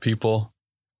not have people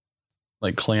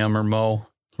like Clam or Mo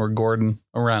or Gordon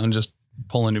around just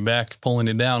pulling you back, pulling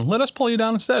you down, let us pull you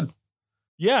down instead.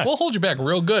 Yeah. We'll hold you back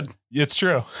real good. It's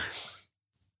true.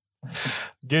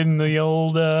 Getting the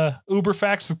old Uber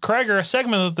Facts with Kreger, a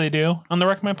segment that they do on the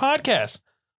Wreck My podcast.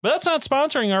 But that's not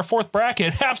sponsoring our fourth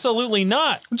bracket. Absolutely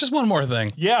not. Just one more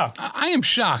thing. Yeah. I am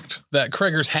shocked that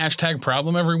Kreger's hashtag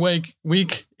problem every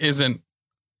week isn't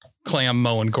Clam,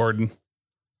 Mo, and Gordon.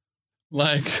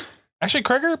 Like, actually,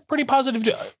 Kreger, pretty positive.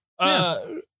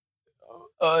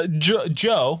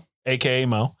 Joe, aka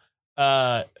Mo,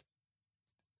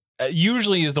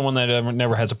 usually is the one that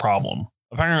never has a problem.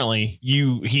 Apparently,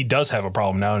 he does have a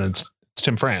problem now, and it's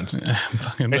Tim France.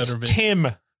 It's Tim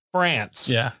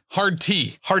France. Yeah, hard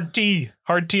T on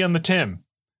the Tim.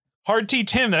 Hard T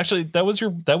Tim. Actually, that was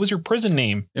your prison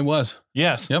name. It was.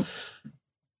 Yes. Yep.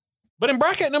 But in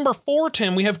bracket number 4,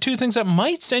 Tim, we have 2 things that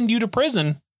might send you to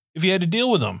prison if you had to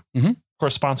deal with them. Mm-hmm. Of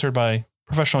course, sponsored by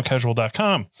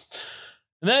professionalcasual.com.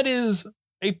 And that is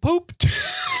a poop.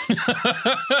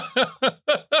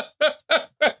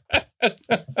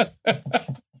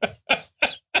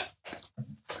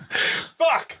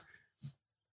 Fuck.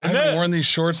 I haven't haven't worn these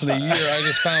shorts in a year. I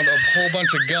just found a whole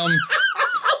bunch of gum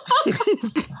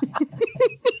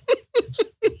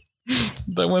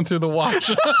that went through the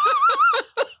wash.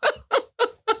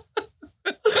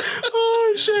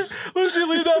 Oh shit! Let's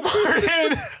leave that part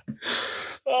in.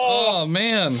 Oh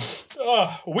man!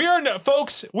 We are not,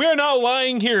 folks. We are not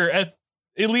lying here at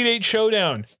Elite 8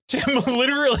 Showdown. Tim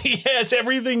literally has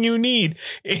everything you need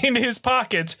in his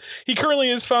pockets. He currently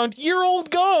has found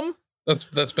year-old gum.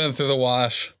 That's been through the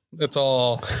wash. It's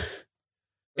all.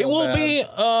 It will be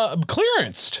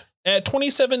clearanced at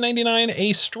 $27.99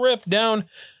 a strip down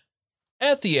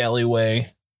at the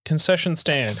alleyway concession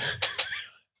stand.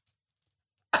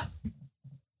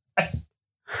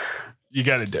 You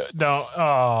got to do it. No,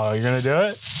 you're gonna do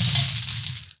it.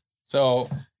 So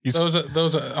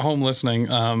those at home listening,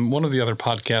 one of the other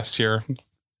podcasts here,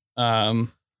 a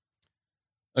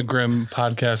grim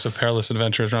podcast of perilous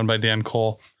adventures run by Dan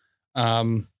Cole.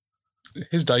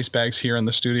 His dice bag's here in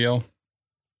the studio.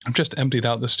 I've just emptied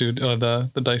out the studio,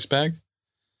 the dice bag,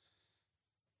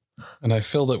 and I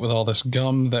filled it with all this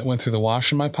gum that went through the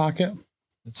wash in my pocket.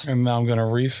 And now I'm going to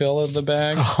refill the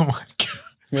bag. Oh my God.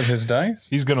 With his dice.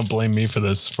 He's going to blame me for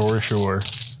this for sure.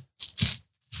 Let's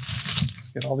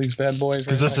get all these bad boys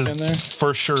right this is in there.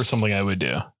 For sure something I would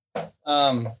do.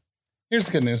 Here's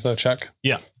the good news though, Chuck.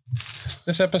 Yeah.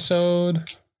 This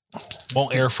episode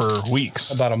won't air for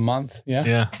weeks. About a month.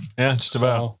 Yeah. Yeah. Just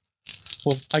about.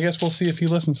 Well, I guess we'll see if he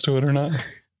listens to it or not.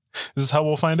 This is how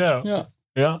we'll find out.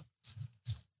 Yeah.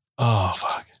 Oh,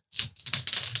 fuck.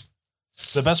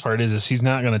 The best part is he's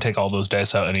not going to take all those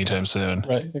dice out anytime soon.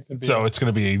 Right. It's going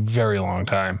to be a very long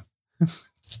time.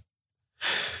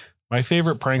 My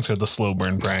favorite pranks are the slow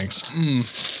burn pranks.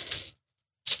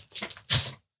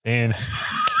 And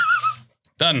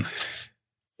done.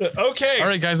 Okay. All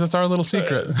right, guys. That's our little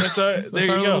secret. That's our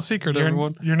little secret,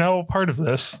 everyone. You're now a part of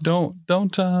this. Don't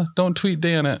tweet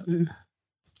Dan at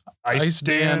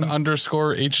IceDan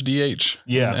 _HDH.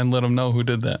 Yeah. And let him know who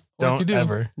did that. Or Don't if you do,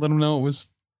 ever. Let him know it was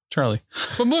Charlie.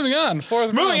 But moving on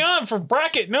for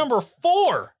bracket number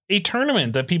 4, a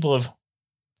tournament that people have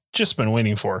just been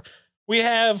waiting for. We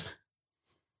have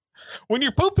When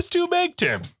Your Poop Is Too Big,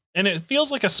 Tim, and it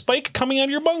feels like a spike coming out of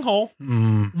your bunghole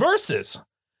versus,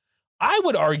 I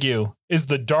would argue, is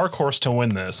the dark horse to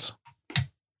win this.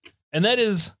 And that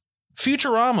is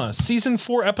Futurama Season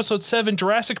 4, Episode 7,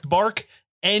 Jurassic Bark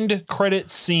end credit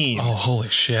scene. Oh, holy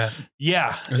shit.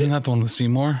 Yeah. Isn't that the one with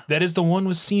Seymour? That is the one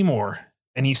with Seymour.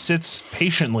 And he sits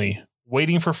patiently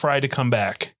waiting for Fry to come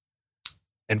back.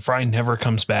 And Fry never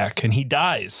comes back. And he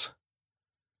dies.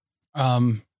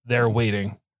 They're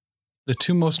waiting. The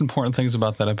two most important things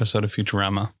about that episode of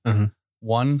Futurama. Mm-hmm.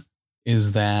 One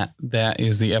is that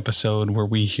is the episode where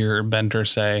we hear Bender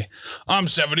say, I'm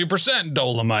 70%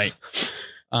 Dolomite.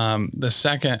 The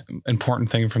second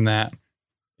important thing from that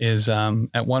is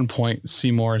at one point,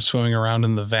 Seymour is swimming around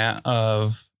in the vat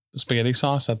of spaghetti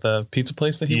sauce at the pizza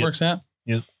place that he works at.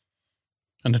 Yep.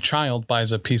 And a child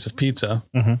buys a piece of pizza.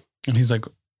 Mm-hmm. And he's like,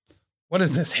 what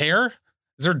is this, hair?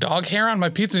 Is there dog hair on my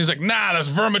pizza? And he's like, nah, that's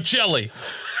vermicelli.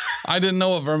 I didn't know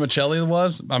what vermicelli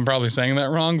was. I'm probably saying that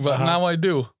wrong, but now I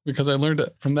do because I learned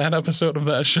it from that episode of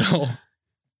that show.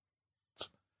 It's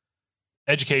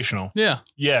educational. Yeah.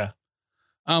 Yeah.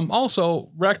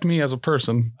 Also wrecked me as a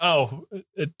person. Oh,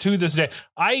 to this day.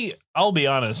 I'll be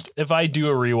honest. If I do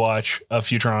a rewatch of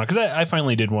Futurama, because I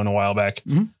finally did one a while back,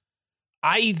 mm-hmm.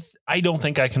 I don't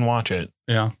think I can watch it.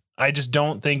 Yeah. I just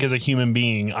don't think as a human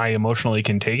being, I emotionally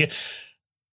can take it.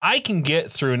 I can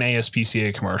get through an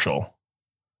ASPCA commercial.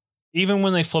 Even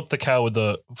when they flip the cow with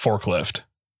the forklift.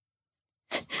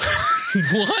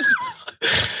 What?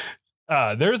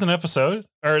 There's an episode,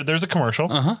 or there's a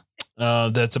commercial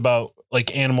that's about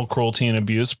like animal cruelty and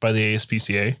abuse by the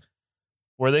ASPCA,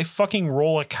 where they fucking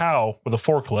roll a cow with a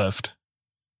forklift.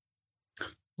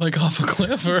 Like off a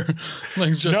cliff or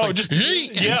like just no, like, just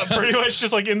pretty much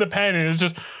just like in the pen, and it's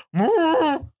just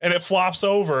and it flops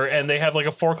over, and they have like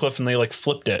a forklift and they like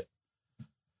flipped it.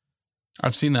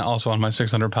 I've seen that also on my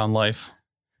 600-pound life.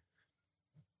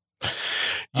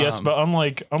 Yes, but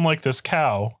unlike this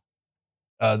cow,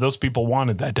 those people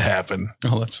wanted that to happen.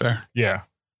 Oh, that's fair. Yeah.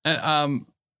 And,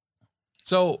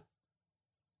 so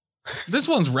this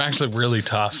one's actually really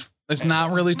tough. It's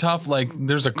not really tough. Like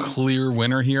there's a clear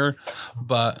winner here,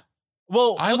 but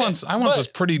I once was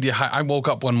pretty I woke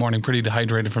up one morning pretty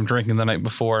dehydrated from drinking the night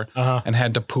before and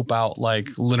had to poop out like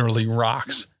literally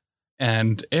rocks.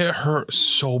 And it hurt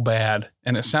so bad.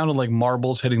 And it sounded like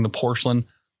marbles hitting the porcelain.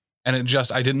 And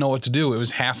I didn't know what to do. It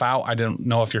was half out. I didn't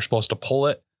know if you're supposed to pull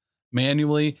it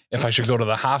manually, if I should go to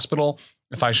the hospital,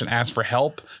 if I should ask for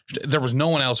help. There was no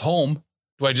one else home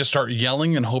Do I just start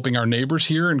yelling and hoping our neighbors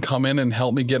hear and come in and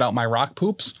help me get out my rock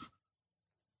poops?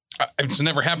 It's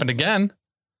never happened again,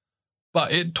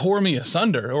 but it tore me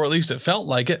asunder, or at least it felt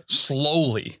like it,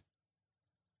 slowly.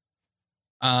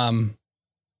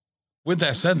 With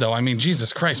that said, though, I mean,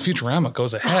 Jesus Christ, Futurama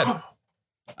goes ahead.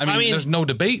 I mean, there's no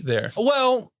debate there.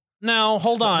 Well, now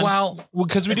hold on. Well,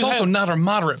 because it's also not a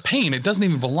moderate pain. It doesn't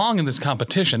even belong in this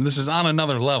competition. This is on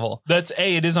another level.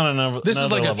 It is on another. This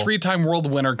is like level. A 3-time world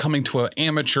winner coming to an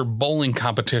amateur bowling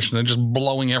competition and just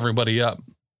blowing everybody up.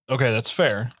 Okay, that's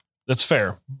fair. That's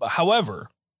fair. However,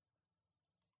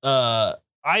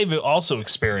 I've also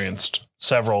experienced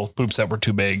several poops that were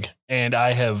too big, and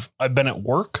I've been at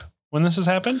work when this has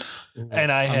happened,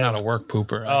 and I'm not a work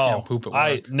pooper. I can't poop at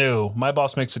work. No, my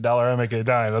boss makes $1, I make a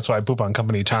dime. That's why I poop on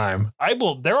company time.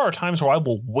 There are times where I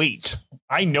will wait.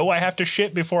 I know I have to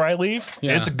shit before I leave.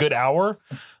 Yeah. It's a good hour.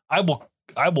 I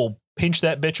will pinch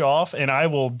that bitch off, and I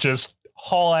will just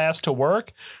haul ass to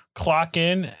work, clock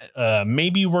in,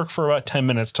 maybe work for about 10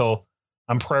 minutes till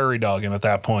I'm prairie dogging at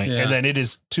that point. Yeah. And then it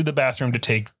is to the bathroom to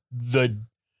take the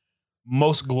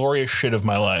most glorious shit of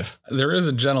my life. There is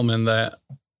a gentleman that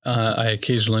I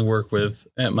occasionally work with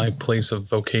at my place of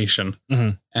vocation.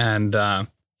 Mm-hmm. And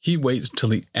he waits till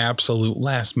the absolute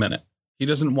last minute. He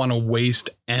doesn't want to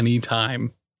waste any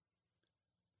time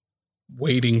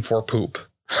waiting for poop.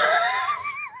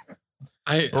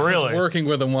 I was working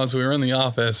with him once. We were in the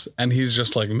office and he's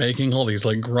just like making all these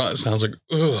like grunt sounds like,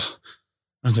 ugh.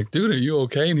 I was like, dude, are you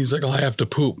okay? And he's like, oh, I have to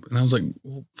poop. And I was like,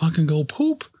 well, fucking go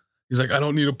poop. He's like, I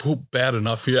don't need to poop bad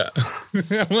enough yet.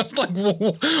 I was like,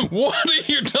 what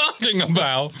are you talking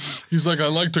about? He's like, I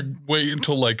like to wait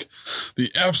until like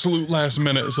the absolute last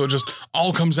minute. So it just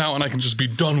all comes out and I can just be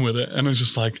done with it. And it's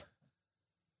just like,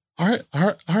 all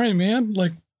right, man.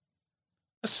 Like,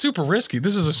 that's super risky.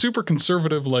 This is a super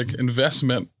conservative, like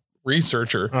investment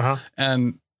researcher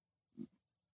and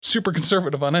super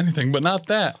conservative on anything, but not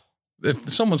that. If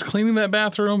someone's cleaning that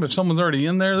bathroom, if someone's already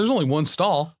in there, there's only one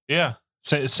stall. Yeah.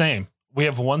 Same. We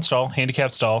have one stall,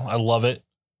 handicapped stall. I love it.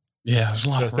 Yeah, there's a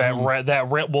lot of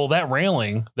that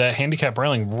railing, that handicap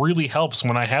railing really helps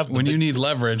when I have you need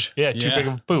leverage. Yeah, too big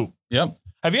of a poop. Yep.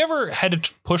 Have you ever had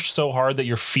to push so hard that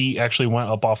your feet actually went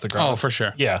up off the ground? Oh, for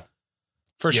sure. Yeah,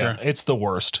 for sure. It's the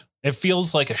worst. It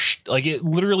feels like it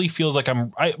literally feels like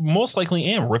I most likely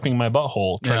am ripping my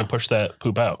butthole trying to push that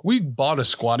poop out. We bought a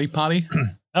squatty potty.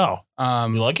 Oh,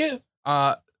 you like it?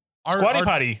 Squatty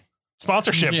potty.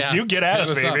 Sponsorship. Yeah, you get at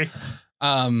us, baby.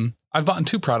 I've bought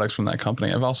 2 products from that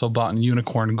company. I've also bought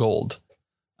Unicorn Gold,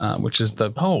 which is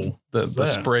the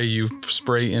spray you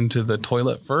spray into the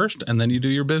toilet first, and then you do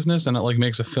your business, and it like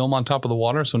makes a film on top of the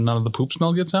water, so none of the poop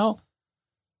smell gets out.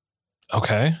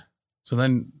 Okay. So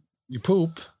then you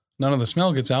poop, none of the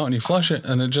smell gets out, and you flush it,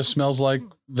 and it just smells like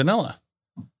vanilla.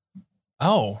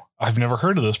 Oh, I've never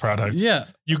heard of this product. Yeah.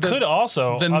 You could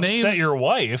also upset your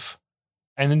wife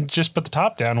and then just put the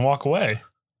top down and walk away.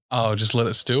 Oh, just let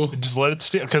it stew? Just let it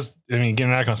stew. Because, I mean, you're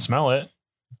not going to smell it.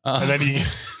 And then you...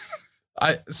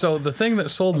 So the thing that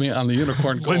sold me on the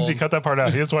Unicorn Gold... Lindsay, cut that part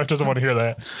out. His wife doesn't want to hear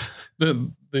that.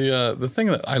 The thing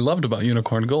that I loved about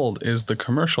Unicorn Gold is the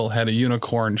commercial had a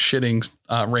unicorn shitting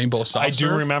rainbow soft serve.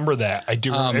 I do remember that. It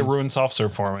ruined soft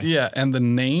serve for me. Yeah, and the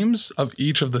names of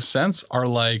each of the scents are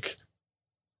like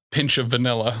pinch of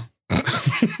vanilla.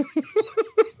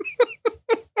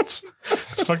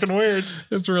 It's fucking weird.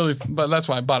 It's really, but that's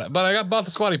why I bought it. But I bought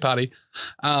the Squatty Potty.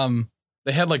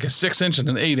 They had like a 6-inch and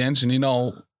an 8-inch, and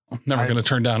I'm never going to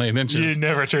turn down 8 inches. You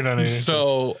never turn down 8 inches.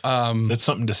 So it's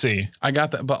something to see. I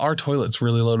got that, but our toilet's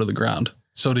really low to the ground.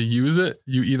 So to use it,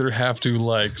 you either have to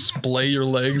like splay your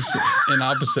legs in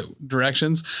opposite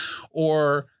directions,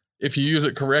 or if you use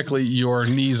it correctly, your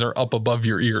knees are up above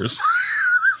your ears.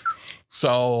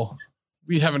 So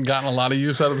we haven't gotten a lot of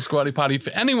use out of the Squatty Potty. If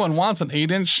anyone wants an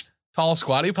 8-inch tall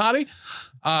Squatty Potty,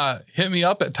 hit me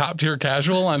up at Top Tier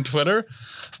Casual on Twitter,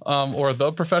 or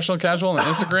The Professional Casual on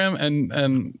Instagram,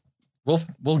 and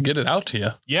we'll get it out to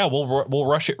you. Yeah, we'll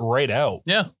rush it right out.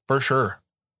 Yeah, for sure.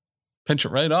 Pinch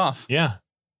it right off. Yeah,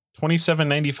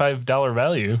 $27.95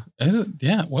 value. Is it?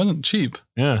 Yeah, it wasn't cheap.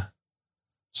 Yeah.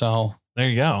 So there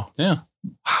you go. Yeah.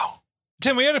 Wow,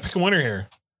 Tim, we got to pick a winner here.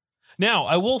 Now,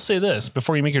 I will say this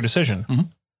before you make your decision. Mm-hmm.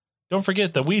 Don't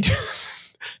forget that we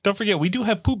do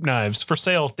have poop knives for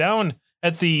sale down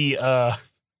at the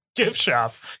gift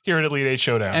shop here at Elite 8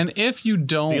 Showdown. And if you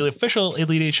don't... The official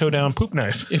Elite 8 Showdown poop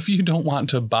knife. If you don't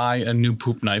want to buy a new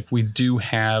poop knife, we do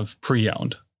have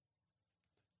pre-owned.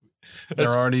 They're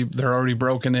already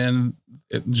broken in.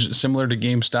 Similar to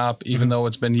GameStop, even though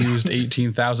it's been used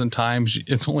 18,000 times,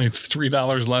 it's only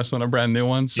 $3 less than a brand new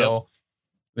one. So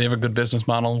They have a good business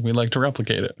model. We like to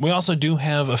replicate it. We also do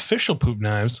have official poop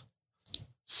knives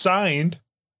signed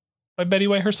by Betty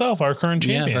White herself, our current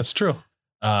champion. Yeah, that's true.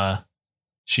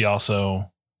 She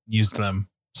also used them.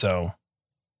 So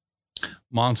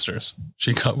monsters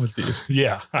she cut with these.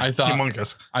 Yeah. I thought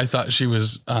humongous. I thought she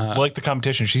was like the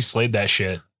competition. She slayed that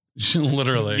shit.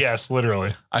 Literally. Yes,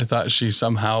 literally. I thought she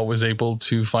somehow was able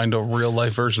to find a real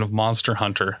life version of Monster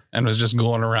Hunter and was just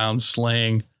going around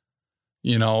slaying,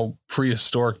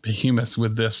 prehistoric behemoths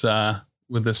with this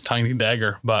tiny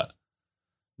dagger. But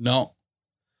nope,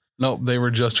 they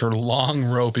were just her long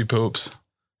ropey poops.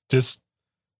 Just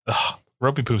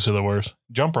ropey poops are the worst.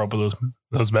 Jump rope with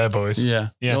those bad boys. Yeah.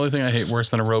 The only thing I hate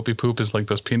worse than a ropey poop is like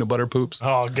those peanut butter poops.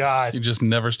 Oh God. You just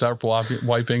never stop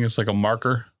wiping. It's like a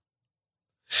marker.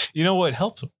 You know what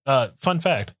helps? Fun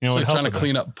fact. It's like trying to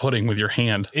clean up pudding with your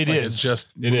hand. It is. It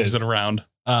just moves it around.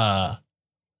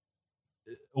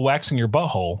 Waxing your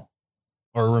butthole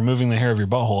or removing the hair of your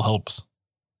butthole helps.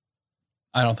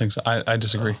 I don't think so. I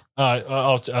disagree.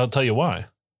 I'll tell you why.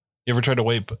 You ever tried to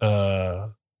wipe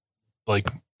like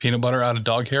peanut butter out of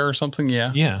dog hair or something?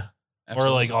 Yeah. Yeah. Absolutely.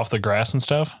 Or like off the grass and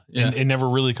stuff. Yeah. And it never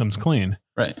really comes clean.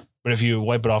 Right. But if you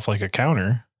wipe it off like a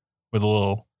counter with a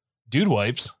little dude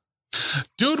wipes.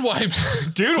 Dude wipes.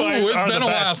 It's been a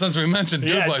while since we mentioned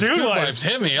dude wipes. Dude wipes.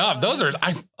 Hit me up. Those are,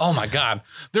 oh my God.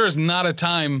 There is not a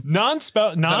time.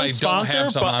 Non-sponsor,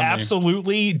 but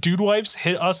absolutely dude wipes,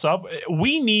 hit us up.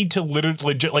 We need to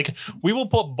legit, like we will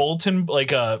put bulletin,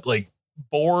 like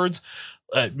boards,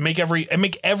 make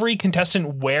every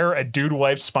contestant wear a dude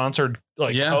wipes sponsored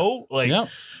coat.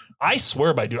 I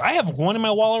swear by dude. I have one in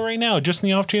my wallet right now, just in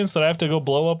the off chance that I have to go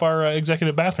blow up our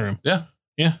executive bathroom. Yeah.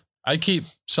 Yeah. I keep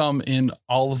some in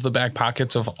all of the back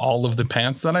pockets of all of the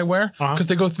pants that I wear because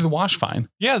they go through the wash fine.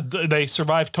 Yeah, they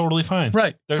survive totally fine.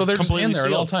 Right. So they're just in there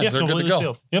at all times. They're good to go.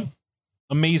 Sealed. Yep.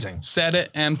 Amazing. Set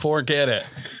it and forget it.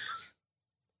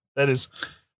 We're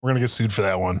going to get sued for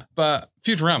that one. But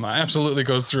Futurama absolutely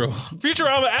goes through.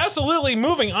 Futurama absolutely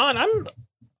moving on. I'm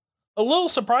a little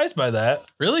surprised by that.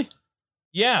 Really?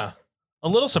 Yeah. A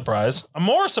little surprised. I'm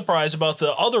more surprised about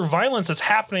the other violence that's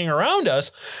happening around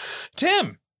us.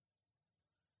 Tim.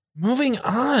 Moving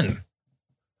on.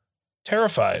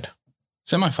 Terrified.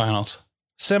 Semifinals.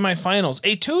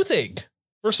 A toothache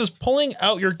versus pulling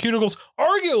out your cuticles.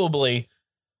 Arguably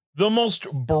the most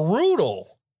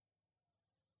brutal.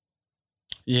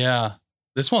 Yeah.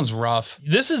 This one's rough.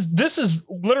 This is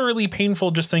literally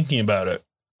painful just thinking about it.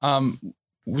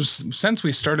 Since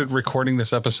we started recording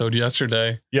this episode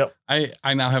yesterday. Yep.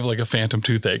 I now have like a phantom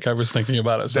toothache. I was thinking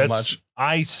about it so much.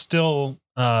 I still,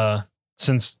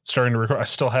 since starting to record, I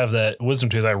still have that wisdom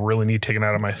tooth I really need taken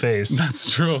out of my face.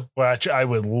 That's true. Which I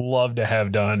would love to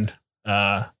have done.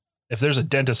 If there's a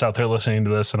dentist out there listening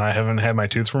to this and I haven't had my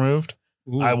tooth removed,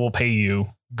 ooh, I will pay you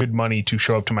good money to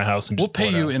show up to my house and just we'll pay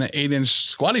you in an 8-inch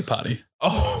squatty potty.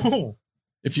 Oh,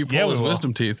 if you pull his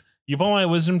wisdom teeth. You pull my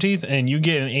wisdom teeth and you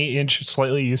get an 8-inch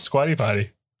slightly used squatty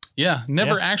potty. Yeah.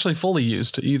 Never actually fully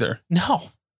used either.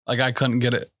 No. Like I couldn't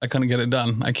get it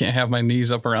done. I can't have my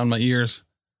knees up around my ears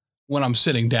when I'm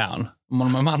sitting down.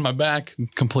 When I'm on my back,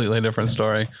 completely different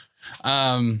story.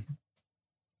 But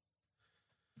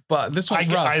this one's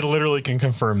rough. I literally can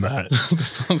confirm that.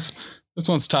 this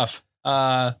one's tough.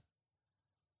 I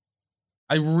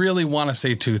really want to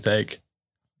say toothache,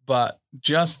 but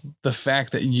just the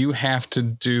fact that you have to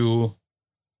do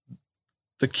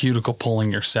the cuticle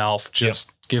pulling yourself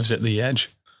just gives it the edge.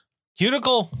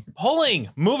 Cuticle pulling.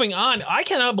 Moving on. I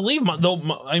cannot believe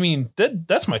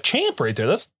that's my champ right there.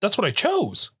 That's what I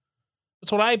chose.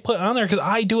 That's what I put on there because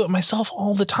I do it myself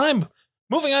all the time.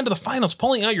 Moving on to the finals,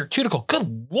 pulling out your cuticle.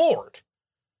 Good Lord.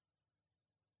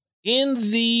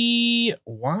 Okay,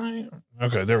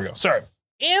 there we go. Sorry.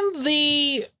 In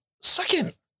the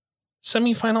second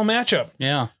semifinal matchup,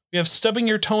 we have stubbing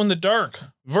your toe in the dark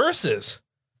versus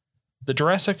the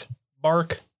Jurassic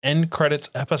Bark end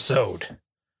credits episode.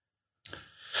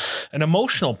 An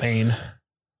emotional pain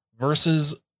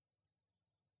versus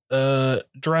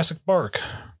Jurassic Bark.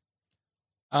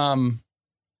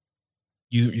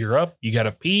 You're up, you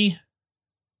gotta pee,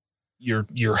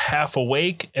 you're half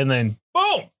awake, and then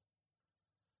boom!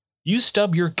 You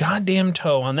stub your goddamn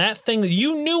toe on that thing that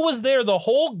you knew was there the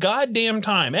whole goddamn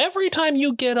time. Every time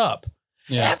you get up,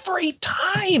 every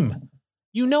time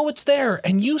you know it's there,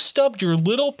 and you stubbed your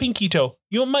little pinky toe.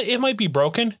 It might be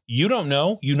broken. You don't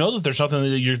know. You know that there's nothing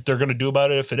that they're going to do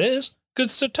about it if it is, because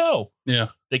it's a toe. Yeah,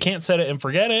 they can't set it and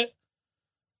forget it.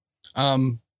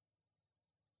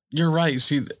 You're right.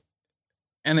 See,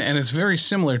 and it's very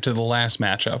similar to the last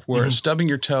matchup where stubbing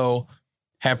your toe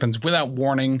happens without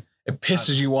warning. It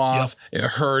pisses you off. It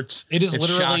hurts. It's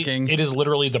literally shocking. It is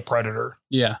literally the Predator.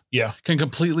 Yeah. Yeah. Can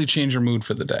completely change your mood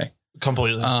for the day.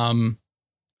 Completely.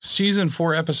 Season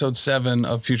 4, episode 7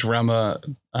 of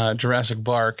Futurama, Jurassic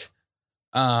Park.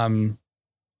 After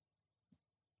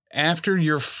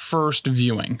your first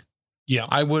viewing, yeah,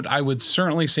 I would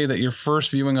certainly say that your first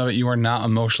viewing of it, you are not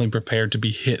emotionally prepared to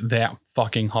be hit that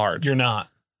fucking hard. You're not.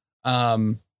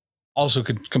 Also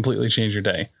could completely change your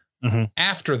day. Mm-hmm.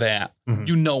 After that,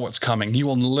 you know what's coming. You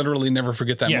will literally never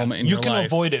forget that moment in your life. You can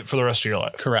avoid it for the rest of your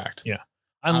life. Correct. Yeah.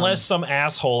 Unless some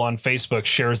asshole on Facebook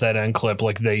shares that end clip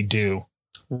like they do.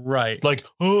 Right. Like,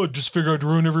 oh, just figure out to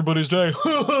ruin everybody's day.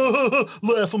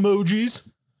 Laugh emojis.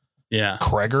 Yeah.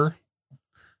 Kreger.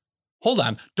 Hold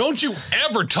on. Don't you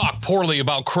ever talk poorly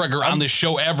about Kreger on this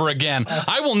show ever again.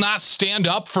 I will not stand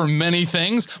up for many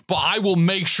things, but I will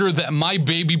make sure that my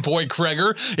baby boy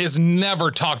Kreger is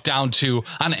never talked down to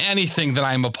on anything that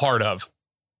I'm a part of.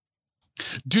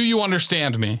 Do you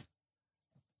understand me?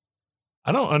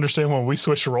 I don't understand when we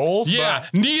switch roles. Yeah,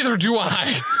 neither do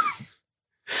I.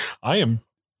 I'm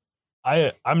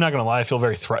not going to lie. I feel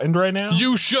very threatened right now.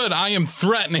 You should. I am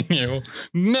threatening you.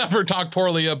 Never talk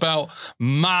poorly about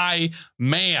my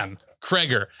man,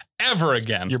 Kreger, ever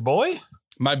again. Your boy?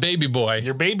 My baby boy.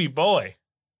 Your baby boy.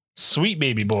 Sweet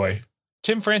baby boy.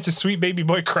 Tim Francis, sweet baby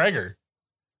boy, Kreger.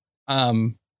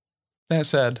 That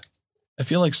said, I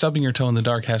feel like stubbing your toe in the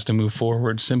dark has to move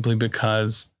forward simply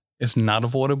because it's not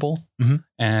avoidable. Mm-hmm.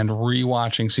 And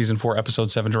rewatching season 4,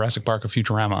 episode 7, Jurassic Park of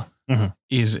Futurama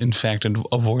is in fact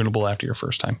avoidable after your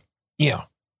first time. Yeah.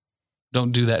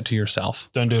 Don't do that to yourself.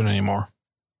 Don't do it anymore.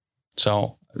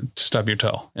 So stub your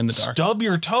toe in the dark. Stub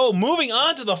your toe. Moving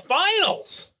on to the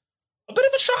finals. A bit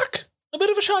of a shock.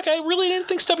 I really didn't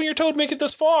think stubbing your toe would make it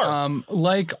this far.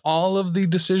 Like all of the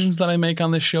decisions that I make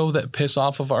on this show that piss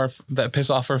off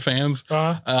our fans,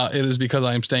 it is because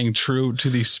I am staying true to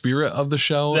the spirit of the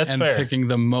show. That's and fair. Picking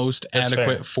the most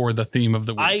adequate for the theme of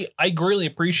the week. I greatly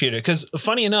appreciate it because,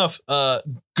 funny enough,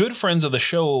 good friends of the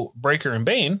show, Breaker and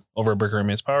Bane, over at Breaker and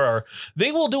Bane's Power Hour,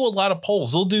 they will do a lot of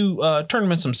polls. They'll do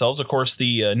tournaments themselves. Of course,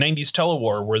 the 90s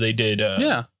Telewar, where they did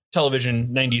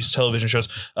 90s television shows.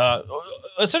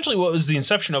 Essentially what was the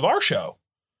inception of our show.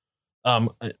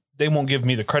 They won't give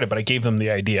me the credit, but I gave them the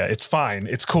idea. It's fine.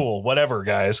 It's cool. Whatever,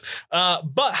 guys.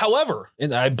 But however,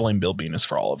 and I blame Bill Venus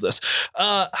for all of this.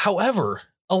 However,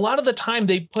 a lot of the time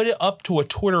they put it up to a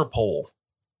Twitter poll.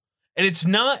 And it's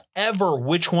not ever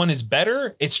which one is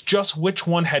better. It's just which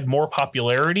one had more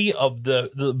popularity of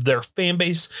their fan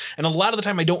base. And a lot of the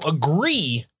time I don't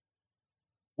agree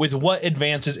with what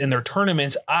advances in their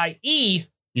tournaments, i.e.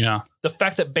 the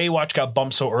fact that Baywatch got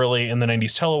bumped so early in the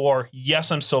 90s Telewar.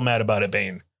 Yes, I'm still mad about it,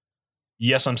 Bane.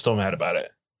 Yes, I'm still mad about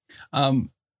it.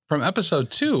 From episode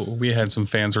 2, we had some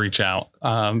fans reach out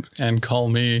and call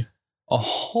me a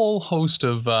whole host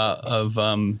of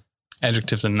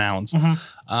adjectives and nouns.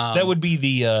 That would be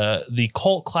the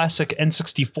Cult Classic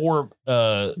N64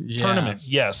 tournament.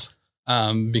 Yes.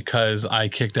 Because I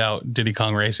kicked out Diddy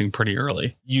Kong Racing pretty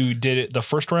early. You did it the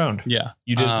first round. Yeah.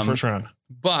 You did it the first round.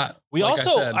 But we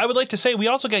I would like to say we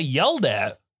also got yelled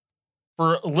at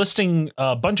for listing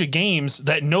a bunch of games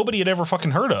that nobody had ever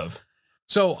fucking heard of.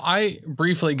 So I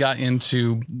briefly got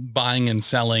into buying and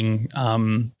selling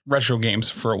retro games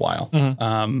for a while.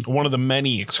 One of the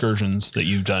many excursions that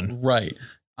you've done. Right.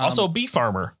 Also Bee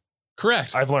Farmer.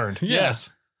 Correct. I've learned. Yeah.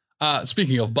 Yes.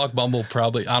 Speaking of Buck Bumble,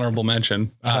 probably honorable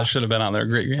mention. Should have been on there.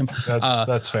 Great game.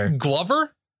 That's fair.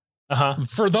 Glover.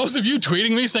 For those of you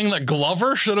tweeting me saying that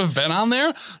Glover should have been on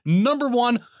there, number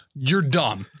one, you're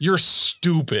dumb. You're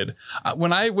stupid.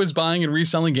 When I was buying and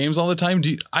reselling games all the time,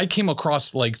 I came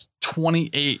across like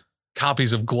 28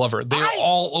 copies of Glover. They're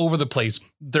all over the place.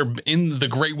 They're in the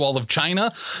Great Wall of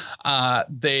China.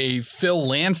 They fill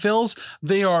landfills.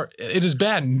 It is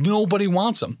bad. Nobody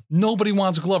wants them. Nobody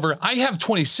wants Glover. I have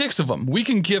 26 of them. We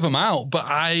can give them out, but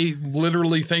I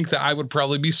literally think that I would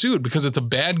probably be sued because it's a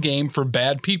bad game for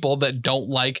bad people that don't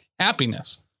like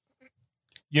happiness.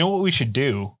 You know what we should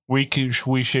do?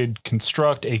 We should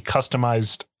construct a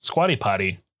customized Squatty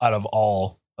Potty out of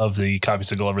all of the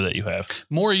copies of Glover that you have.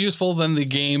 More useful than the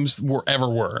games ever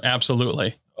were.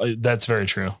 Absolutely. That's very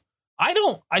true.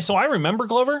 I remember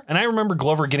Glover, and I remember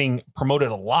Glover getting promoted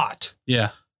a lot. Yeah.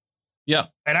 Yeah.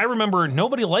 And I remember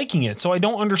nobody liking it. So I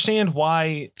don't understand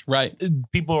why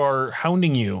people are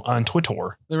hounding you on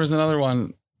Twitter. There was another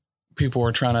one. People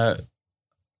were trying to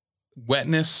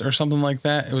Wetness or something like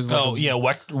that. It was like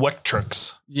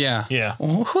Wectrix. Yeah. Yeah.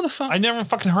 Well, who the fuck? I never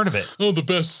fucking heard of it. Oh, the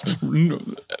best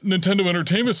Nintendo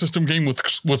Entertainment System game was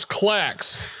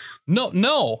Clax.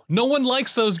 No one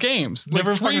likes those games.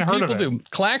 Never like 3 fucking heard people of it. do.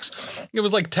 Clax, it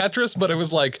was like Tetris, but it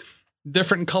was like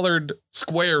different colored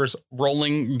squares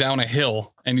rolling down a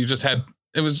hill, and you just had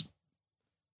it was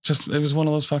one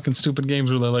of those fucking stupid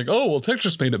games where they're like, oh well,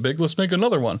 Tetris made it big, let's make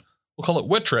another one. We'll call it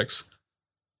Wettrix.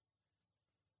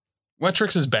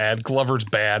 Wettrix is bad. Glover's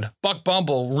bad. Buck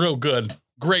Bumble, real good.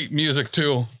 Great music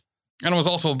too. And it was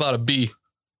also about a bee.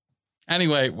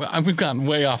 Anyway, we've gotten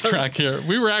way off track here.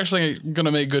 We were actually going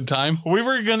to make good time. We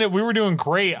were doing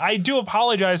great. I do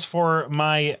apologize for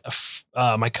my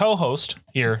co-host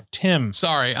here, Tim.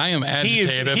 Sorry, I am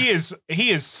agitated. He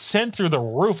is sent through the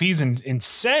roof. He's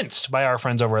incensed by our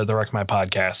friends over at the Wreck My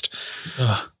Podcast.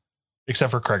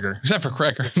 Except for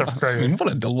Kreger.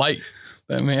 What a delight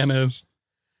that man is.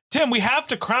 Tim, we have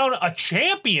to crown a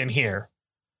champion here.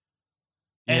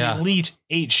 And Elite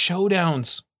 8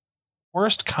 Showdowns.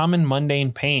 Worst common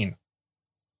mundane pain.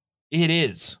 It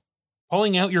is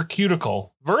pulling out your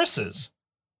cuticle versus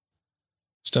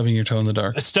stubbing your toe in the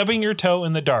dark. Stubbing your toe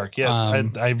in the dark. Yes,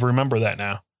 I remember that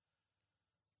now.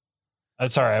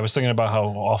 Sorry, I was thinking about how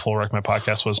awful Wreck My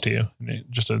Podcast was to you.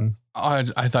 I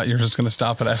thought you were just going to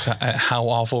stop it at how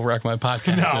awful Wreck My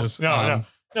Podcast is.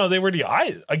 No, they were.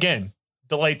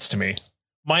 Delights to me.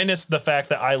 Minus the fact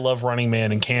that I love Running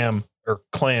Man and Clam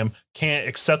can't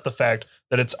accept the fact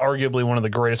that it's arguably one of the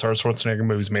greatest Arnold Schwarzenegger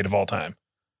movies made of all time.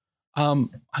 I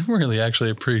really actually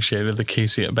appreciated the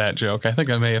Casey at Bat joke. I think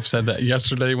I may have said that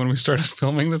yesterday when we started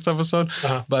filming this episode.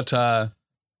 Uh-huh. But man,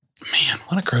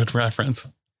 what a great reference.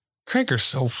 Krager's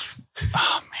so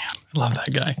oh man, I love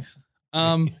that guy.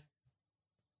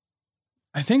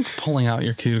 I think pulling out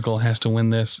your cuticle has to win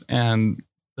this, and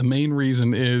the main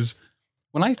reason is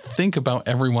when I think about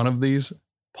every one of these,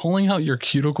 pulling out your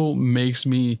cuticle makes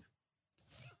me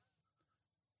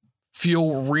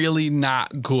feel really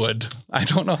not good. I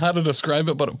don't know how to describe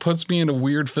it, but it puts me in a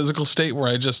weird physical state where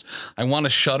I want to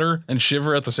shudder and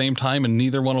shiver at the same time, and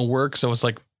neither one will work. So it's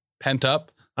like pent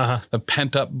up, a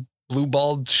pent up blue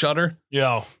balled shudder.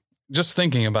 Yeah. Just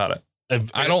thinking about it.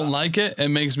 I don't like it. It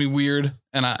makes me weird.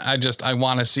 And I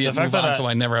want to see it move on so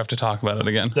I never have to talk about it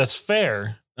again. That's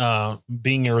fair.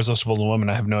 Being irresistible to women,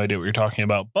 I have no idea what you're talking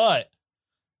about, but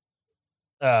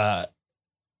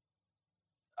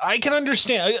I can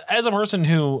understand as a person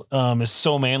who is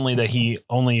so manly that he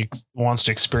only wants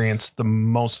to experience the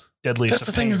most deadliest. That's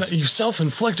the thing, is that you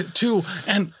self-inflict it too,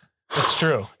 and it's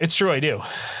true. It's true. I do,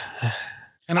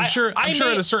 and I'm sure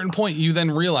at a certain point you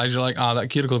then realize you're like, that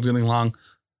cuticle's getting long.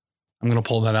 I'm gonna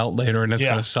pull that out later, and it's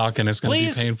gonna suck, and it's gonna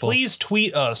be painful. Please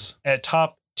tweet us at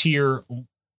top tier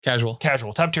casual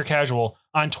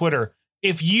on Twitter.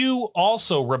 If you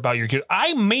also rip out your cuticle,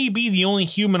 I may be the only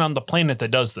human on the planet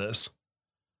that does this.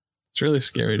 It's really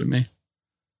scary to me.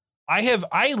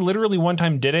 I literally one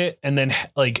time did it, and then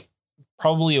like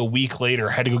probably a week later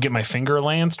had to go get my finger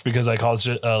lanced because I caused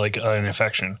it like an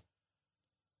infection.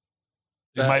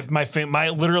 My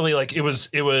literally like it was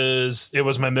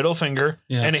my middle finger,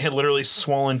 and it had literally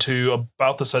swollen to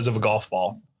about the size of a golf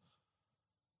ball.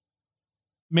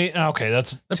 Okay,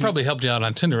 that probably helped you out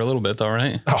on Tinder a little bit though,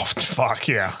 right? Oh fuck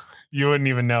yeah, you wouldn't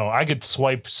even know. I could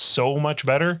swipe so much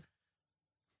better.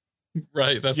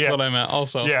 Right, that's what I meant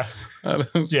also. Yeah.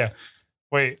 Yeah.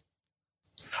 Wait.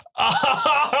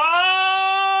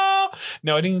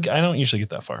 No, I don't usually get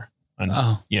that far.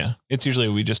 Yeah. It's usually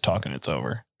we just talk and it's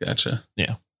over. Gotcha.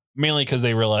 Yeah. Mainly because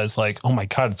they realize like, oh my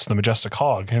God, it's the Majestic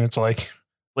Hog. And it's like,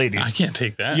 ladies. I can't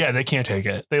take that. Yeah, they can't take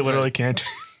it. They literally can't.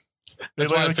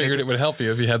 That's why I figured it would help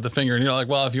you if you had the finger. And you're like,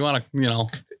 well, if you want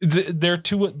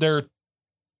to,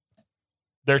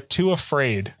 they're too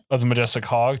afraid of the Majestic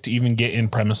Hog to even get in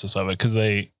premises of it because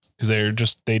they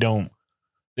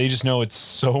just know it's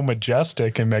so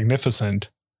majestic and magnificent.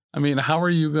 I mean, how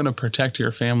are you going to protect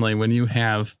your family when you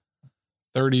have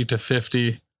 30 to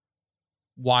 50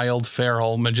 wild,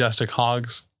 feral, majestic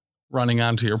hogs running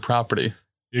onto your property?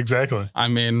 Exactly. I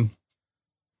mean,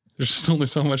 there's just only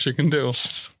so much you can do.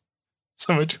 So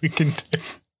much we can do.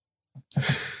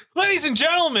 Ladies and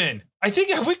gentlemen, I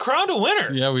think we crowned a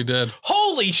winner. Yeah, we did.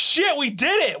 Holy shit, we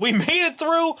did it. We made it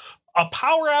through a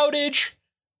power outage,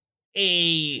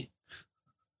 a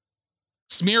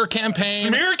smear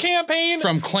campaign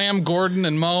from Clam, Gordon,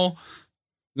 and Mo.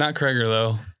 Not Kreger,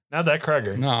 though. Not that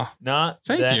Kreger. No.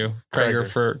 Thank you, Kreger,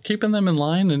 for keeping them in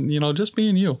line and, just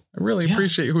being you. I really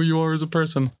appreciate who you are as a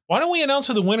person. Why don't we announce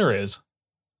who the winner is?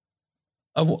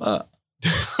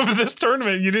 of this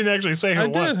tournament. You didn't actually say who I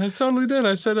won. did. I totally did.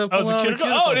 I said Oh, it Cuticle?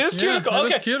 Oh, it is Cuticle. Yeah,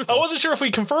 okay. Cuticle. I wasn't sure if we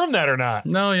confirmed that or not.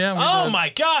 No, yeah. Oh my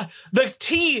God. The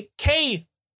TK,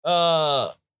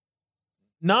 not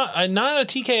a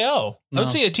TKO. I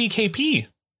would say a TKP.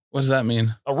 What does that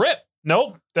mean? A rip.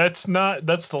 Nope. That's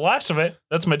the last of it.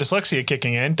 That's my dyslexia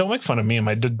kicking in. Don't make fun of me and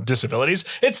my disabilities.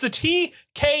 It's the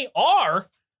TKR.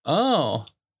 Oh,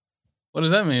 what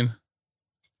does that mean?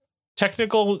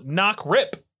 Technical knock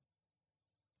rip.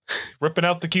 Ripping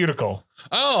out the cuticle.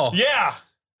 Oh, yeah.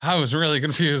 I was really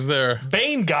confused there.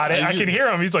 Bane got it. I can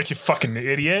hear him. He's like, you fucking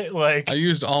idiot. Like, I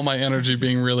used all my energy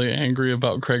being really angry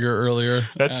about Krager earlier.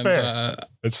 That's fair.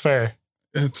 It's fair.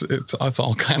 It's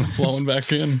all kind of flowing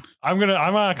back in. I'm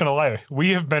not gonna lie.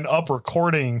 We have been up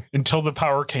recording until the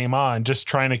power came on, just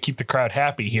trying to keep the crowd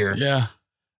happy here. Yeah.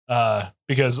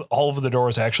 Because all of the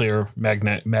doors actually are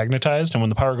magnetized, and when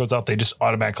the power goes out, they just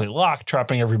automatically lock,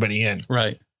 trapping everybody in.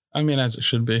 Right. I mean, as it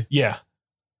should be. Yeah.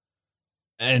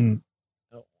 And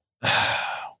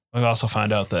we also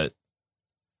found out that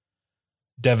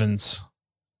Devin's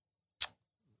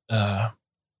appendage,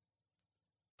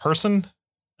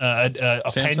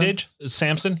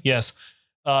 Samson, yes,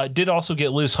 did also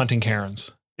get loose hunting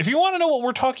Karens. If you want to know what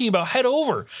we're talking about, head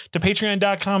over to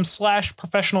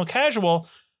patreon.com/professional casual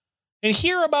and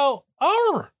hear about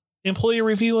our employee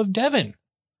review of Devin,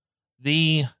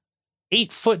 the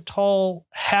 8-foot tall,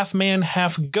 half man,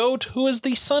 half goat, who is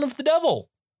the son of the devil,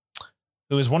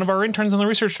 who is one of our interns in the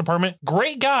research department.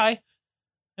 Great guy.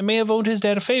 I may have owed his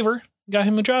dad a favor. Got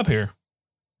him a job here.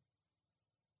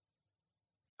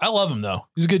 I love him though.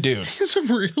 He's a good dude. He's a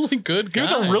really good guy.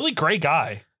 He was a really great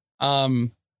guy. Yeah.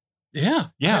 Yeah.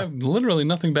 I have literally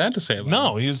nothing bad to say about him.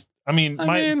 No, he was, I mean,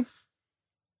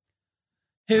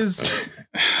 he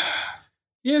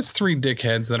has 3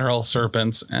 dickheads that are all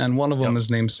serpents, and one of them is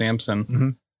named Samson. Mm-hmm.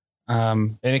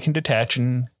 And it can detach,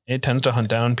 and it tends to hunt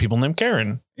down people named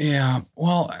Karen. Yeah.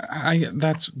 Well,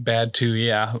 that's bad too.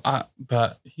 Yeah.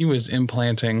 But he was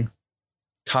implanting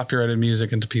copyrighted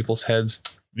music into people's heads.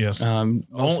 Yes.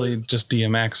 Mostly just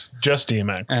DMX. Just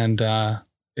DMX. And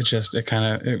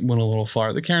it went a little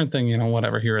far. The Karen thing,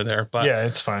 whatever, here or there. But yeah,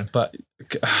 it's fine. But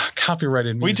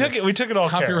copyrighted music. We took it all.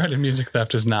 Copyrighted music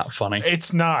theft is not funny.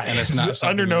 It's not. And it's not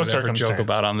something under no we would ever circumstance joke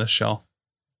about on this show.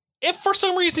 If for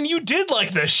some reason you did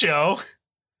like this show,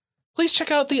 please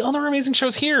check out the other amazing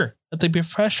shows here at the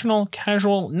Professional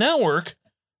Casual Network,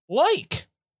 like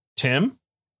Tim,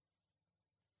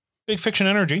 Big Fiction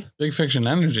Energy,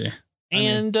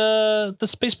 and the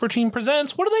Space Protein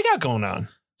Presents. What do they got going on?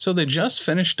 So they just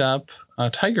finished up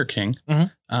Tiger King.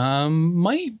 Mm-hmm.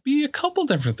 Might be a couple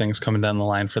different things coming down the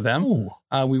line for them.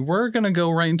 We were going to go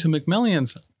right into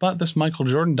McMillions, but this Michael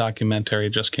Jordan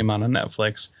documentary just came out on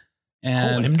Netflix.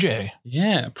 And MJ.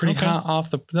 Yeah, pretty hot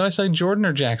off the... Did I say Jordan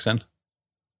or Jackson?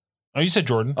 Oh, you said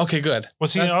Jordan. Okay, good.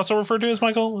 Was he also referred to as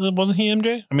Michael? Wasn't he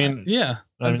MJ? I mean... yeah.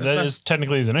 That is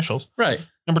technically his initials. Right.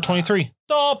 Number 23.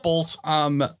 Doppels.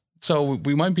 So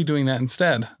we might be doing that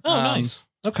instead. Oh, nice.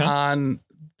 Okay. On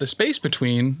the Space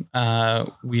Between,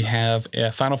 we have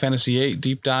a Final Fantasy VIII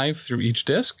deep dive through each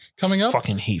disc coming up.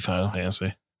 Fucking hate Final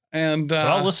Fantasy. And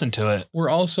I'll listen to it. We're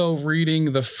also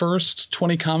reading the first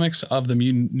 20 comics of the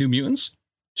New Mutants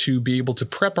to be able to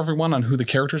prep everyone on who the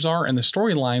characters are and the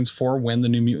storylines for when the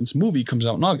New Mutants movie comes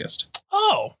out in August.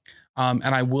 Oh.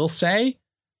 And I will say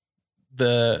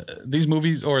these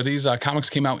movies or these comics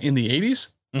came out in the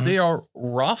 80s. Mm-hmm. They are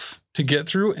rough to get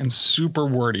through and super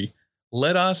wordy.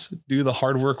 Let us do the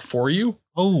hard work for you.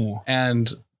 Oh.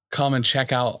 And come and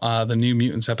check out the New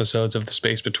Mutants episodes of The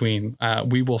Space Between.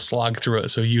 We will slog through it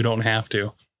so you don't have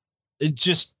to. It's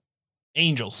just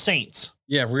angels, saints.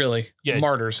 Yeah, really. Yeah.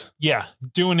 Martyrs. Yeah.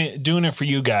 Doing it for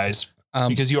you guys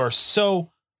because you are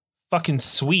so fucking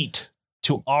sweet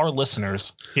to our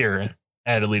listeners here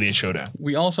at Elite Eight Showdown.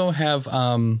 We also have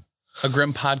a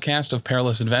Grim podcast of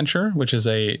Perilous Adventure, which is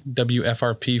a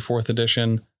WFRP 4th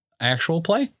edition actual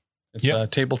play. It's a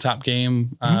tabletop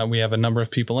game. We have a number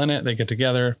of people in it. They get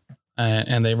together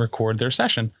and they record their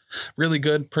session. Really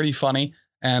good, pretty funny.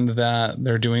 And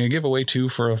they're doing a giveaway too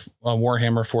for a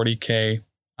Warhammer 40K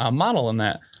model in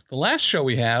that. The last show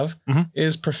we have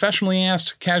is Professionally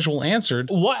Asked, Casual Answered.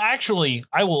 What actually,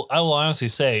 I will honestly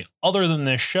say, other than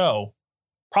this show,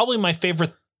 probably my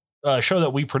favorite show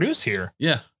that we produce here.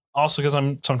 Yeah. Also because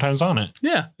I'm sometimes on it.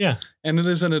 Yeah. Yeah. And it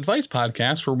is an advice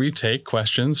podcast where we take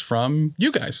questions from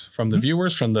you guys, from the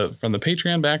viewers, from the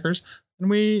Patreon backers, and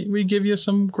we give you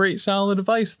some great solid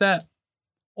advice that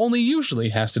only usually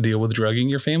has to deal with drugging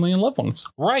your family and loved ones.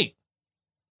 Right.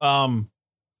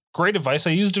 Great advice.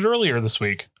 I used it earlier this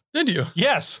week. Did you?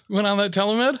 Yes. Went on that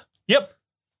telemed? Yep.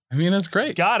 I mean, that's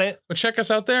great. Got it. But check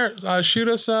us out there. Shoot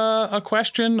us a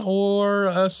question or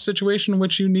a situation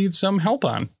which you need some help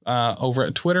on over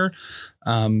at Twitter,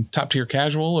 Top Tier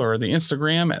Casual, or the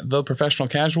Instagram at The Professional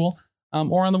Casual,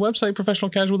 or on the website,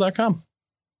 professionalcasual.com.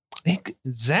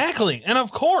 Exactly. And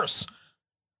of course,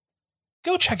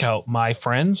 go check out my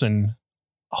friends and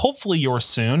hopefully yours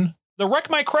soon, the Wreck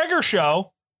My Kreger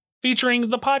Show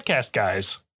featuring the podcast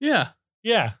guys. Yeah.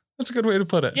 Yeah. That's a good way to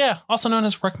put it. Yeah. Also known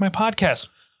as Wreck My Podcast.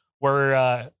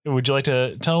 Where would you like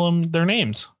to tell them their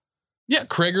names? Yeah,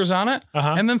 Kreger's on it,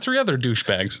 and then 3 other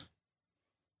douchebags.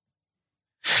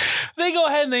 They go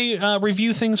ahead and they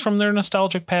review things from their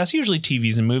nostalgic past, usually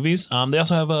TVs and movies. They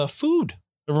also have food.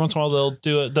 Every once in a while, they'll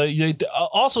do it. They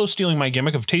also stealing my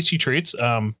gimmick of tasty treats.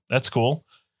 That's cool.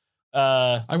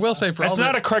 I will say, for that's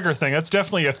not a Kreger thing. That's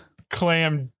definitely a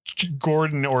Clam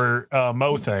Gordon or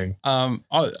Mo thing.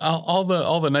 All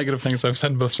the negative things I've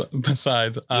said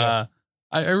beside.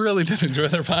 I really did enjoy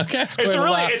their podcast.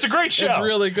 It's a great show. It's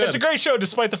really good. It's a great show,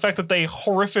 despite the fact that they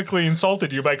horrifically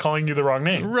insulted you by calling you the wrong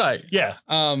name. Right. Yeah.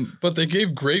 But they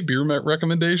gave great beer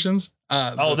recommendations.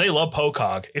 They love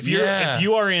Pocog. If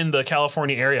you are in the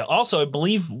California area, also I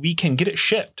believe we can get it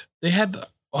shipped. They had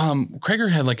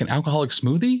Kreger had like an alcoholic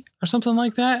smoothie or something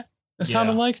like that. It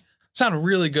sounded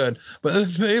really good, but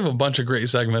they have a bunch of great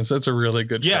segments. That's a really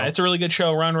good show. Yeah, it's a really good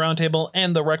show. Roundtable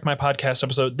and the Wreck My Podcast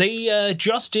episode. They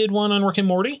just did one on Rick and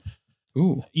Morty.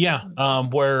 Ooh. Yeah.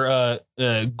 Where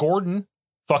Gordon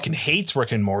fucking hates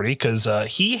Rick and Morty because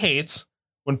he hates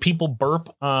when people burp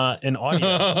in audio.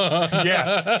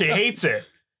 Yeah, he hates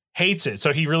it.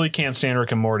 So he really can't stand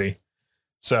Rick and Morty.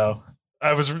 So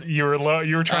you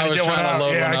were trying to get one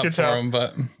out. Yeah, I could tell. Him,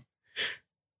 but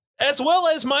as well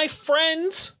as my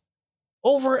friends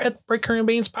over at Breaker and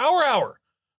Bane's Power Hour.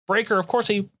 Breaker, of course,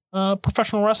 a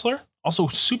professional wrestler, also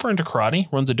super into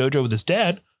karate, runs a dojo with his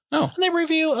dad. Oh. And they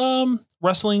review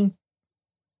wrestling.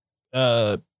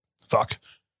 Wrestling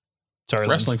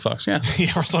fucks, yeah.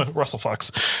 Yeah, wrestle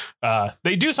fucks.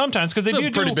 They do sometimes because they do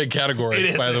a pretty big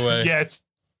category, by the way. Yeah, it's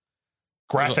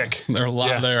graphic. There's a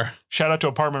lot there. Shout out to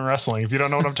Apartment Wrestling. If you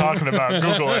don't know what I'm talking about,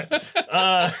 Google it.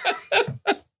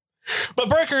 But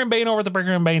Breaker and Bane over at the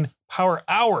Breaker and Bane Power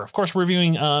Hour, of course,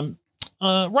 reviewing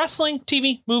wrestling,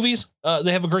 TV, movies.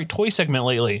 They have a great toy segment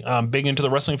lately. Big into the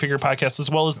wrestling figure podcast, as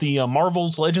well as the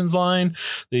Marvel's Legends line.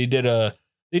 They did an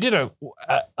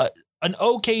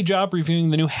okay job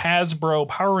reviewing the new Hasbro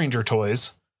Power Ranger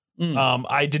toys.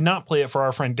 I did not play it for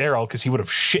our friend Daryl because he would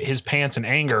have shit his pants in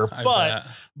anger,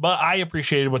 but I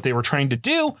appreciated what they were trying to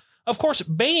do. Of course,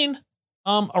 Bane,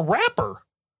 a rapper.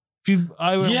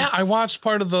 I watched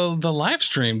part of the live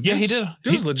stream. Yeah, he did.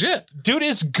 Dude's legit. Dude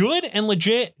is good and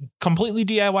legit, completely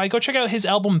DIY. Go check out his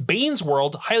album Bane's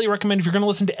World. Highly recommend if you're going to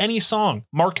listen to any song.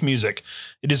 Mark Music.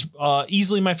 It is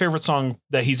easily my favorite song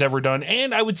that he's ever done.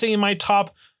 And I would say in my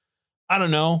top, I don't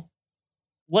know,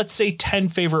 let's say 10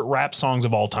 favorite rap songs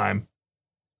of all time.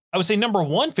 I would say number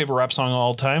 1 favorite rap song of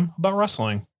all time about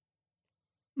wrestling.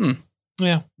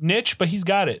 Yeah, niche, but he's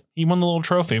got it. He won the little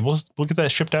trophy. We'll get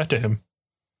that shipped out to him.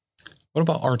 What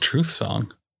about our Truth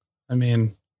song? I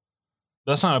mean,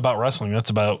 that's not about wrestling. That's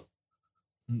about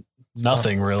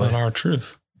nothing, really. About our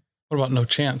Truth. What about No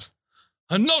Chance?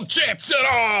 No chance at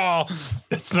all.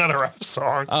 It's not a rap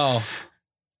song. Oh,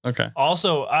 okay.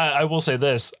 Also, I will say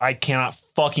this. I cannot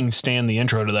fucking stand the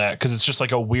intro to that because it's just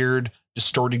like a weird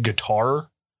distorted guitar.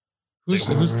 Whose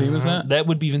theme is that? That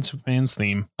would be Vince McMahon's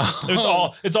theme.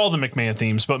 Oh. It's all the McMahon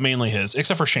themes, but mainly his,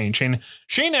 except for Shane.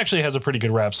 Shane actually has a pretty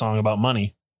good rap song about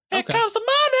money. Here comes the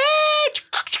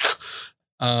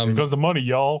money. Here goes the money,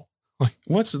 y'all.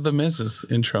 What's the Miz's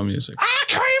intro music? I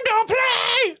came to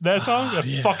play that song.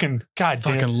 Fucking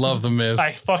goddamn. Fucking love the Miz.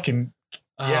 I fucking.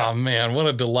 Oh man, what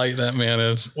a delight that man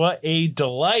is. What a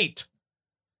delight.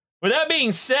 With that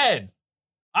being said,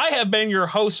 I have been your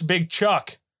host, Big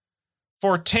Chuck.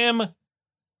 For Tim,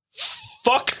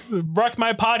 Wreck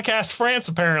My Podcast France,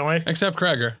 apparently. Except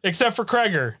for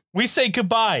Kreger. We say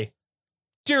goodbye.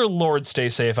 Dear Lord, stay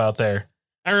safe out there.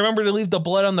 And remember to leave the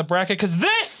blood on the bracket because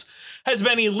this has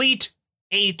been Elite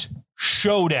 8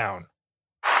 Showdown.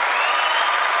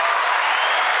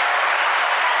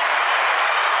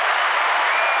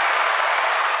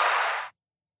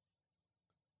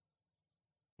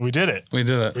 We did it. We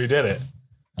did it.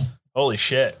 Holy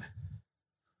shit.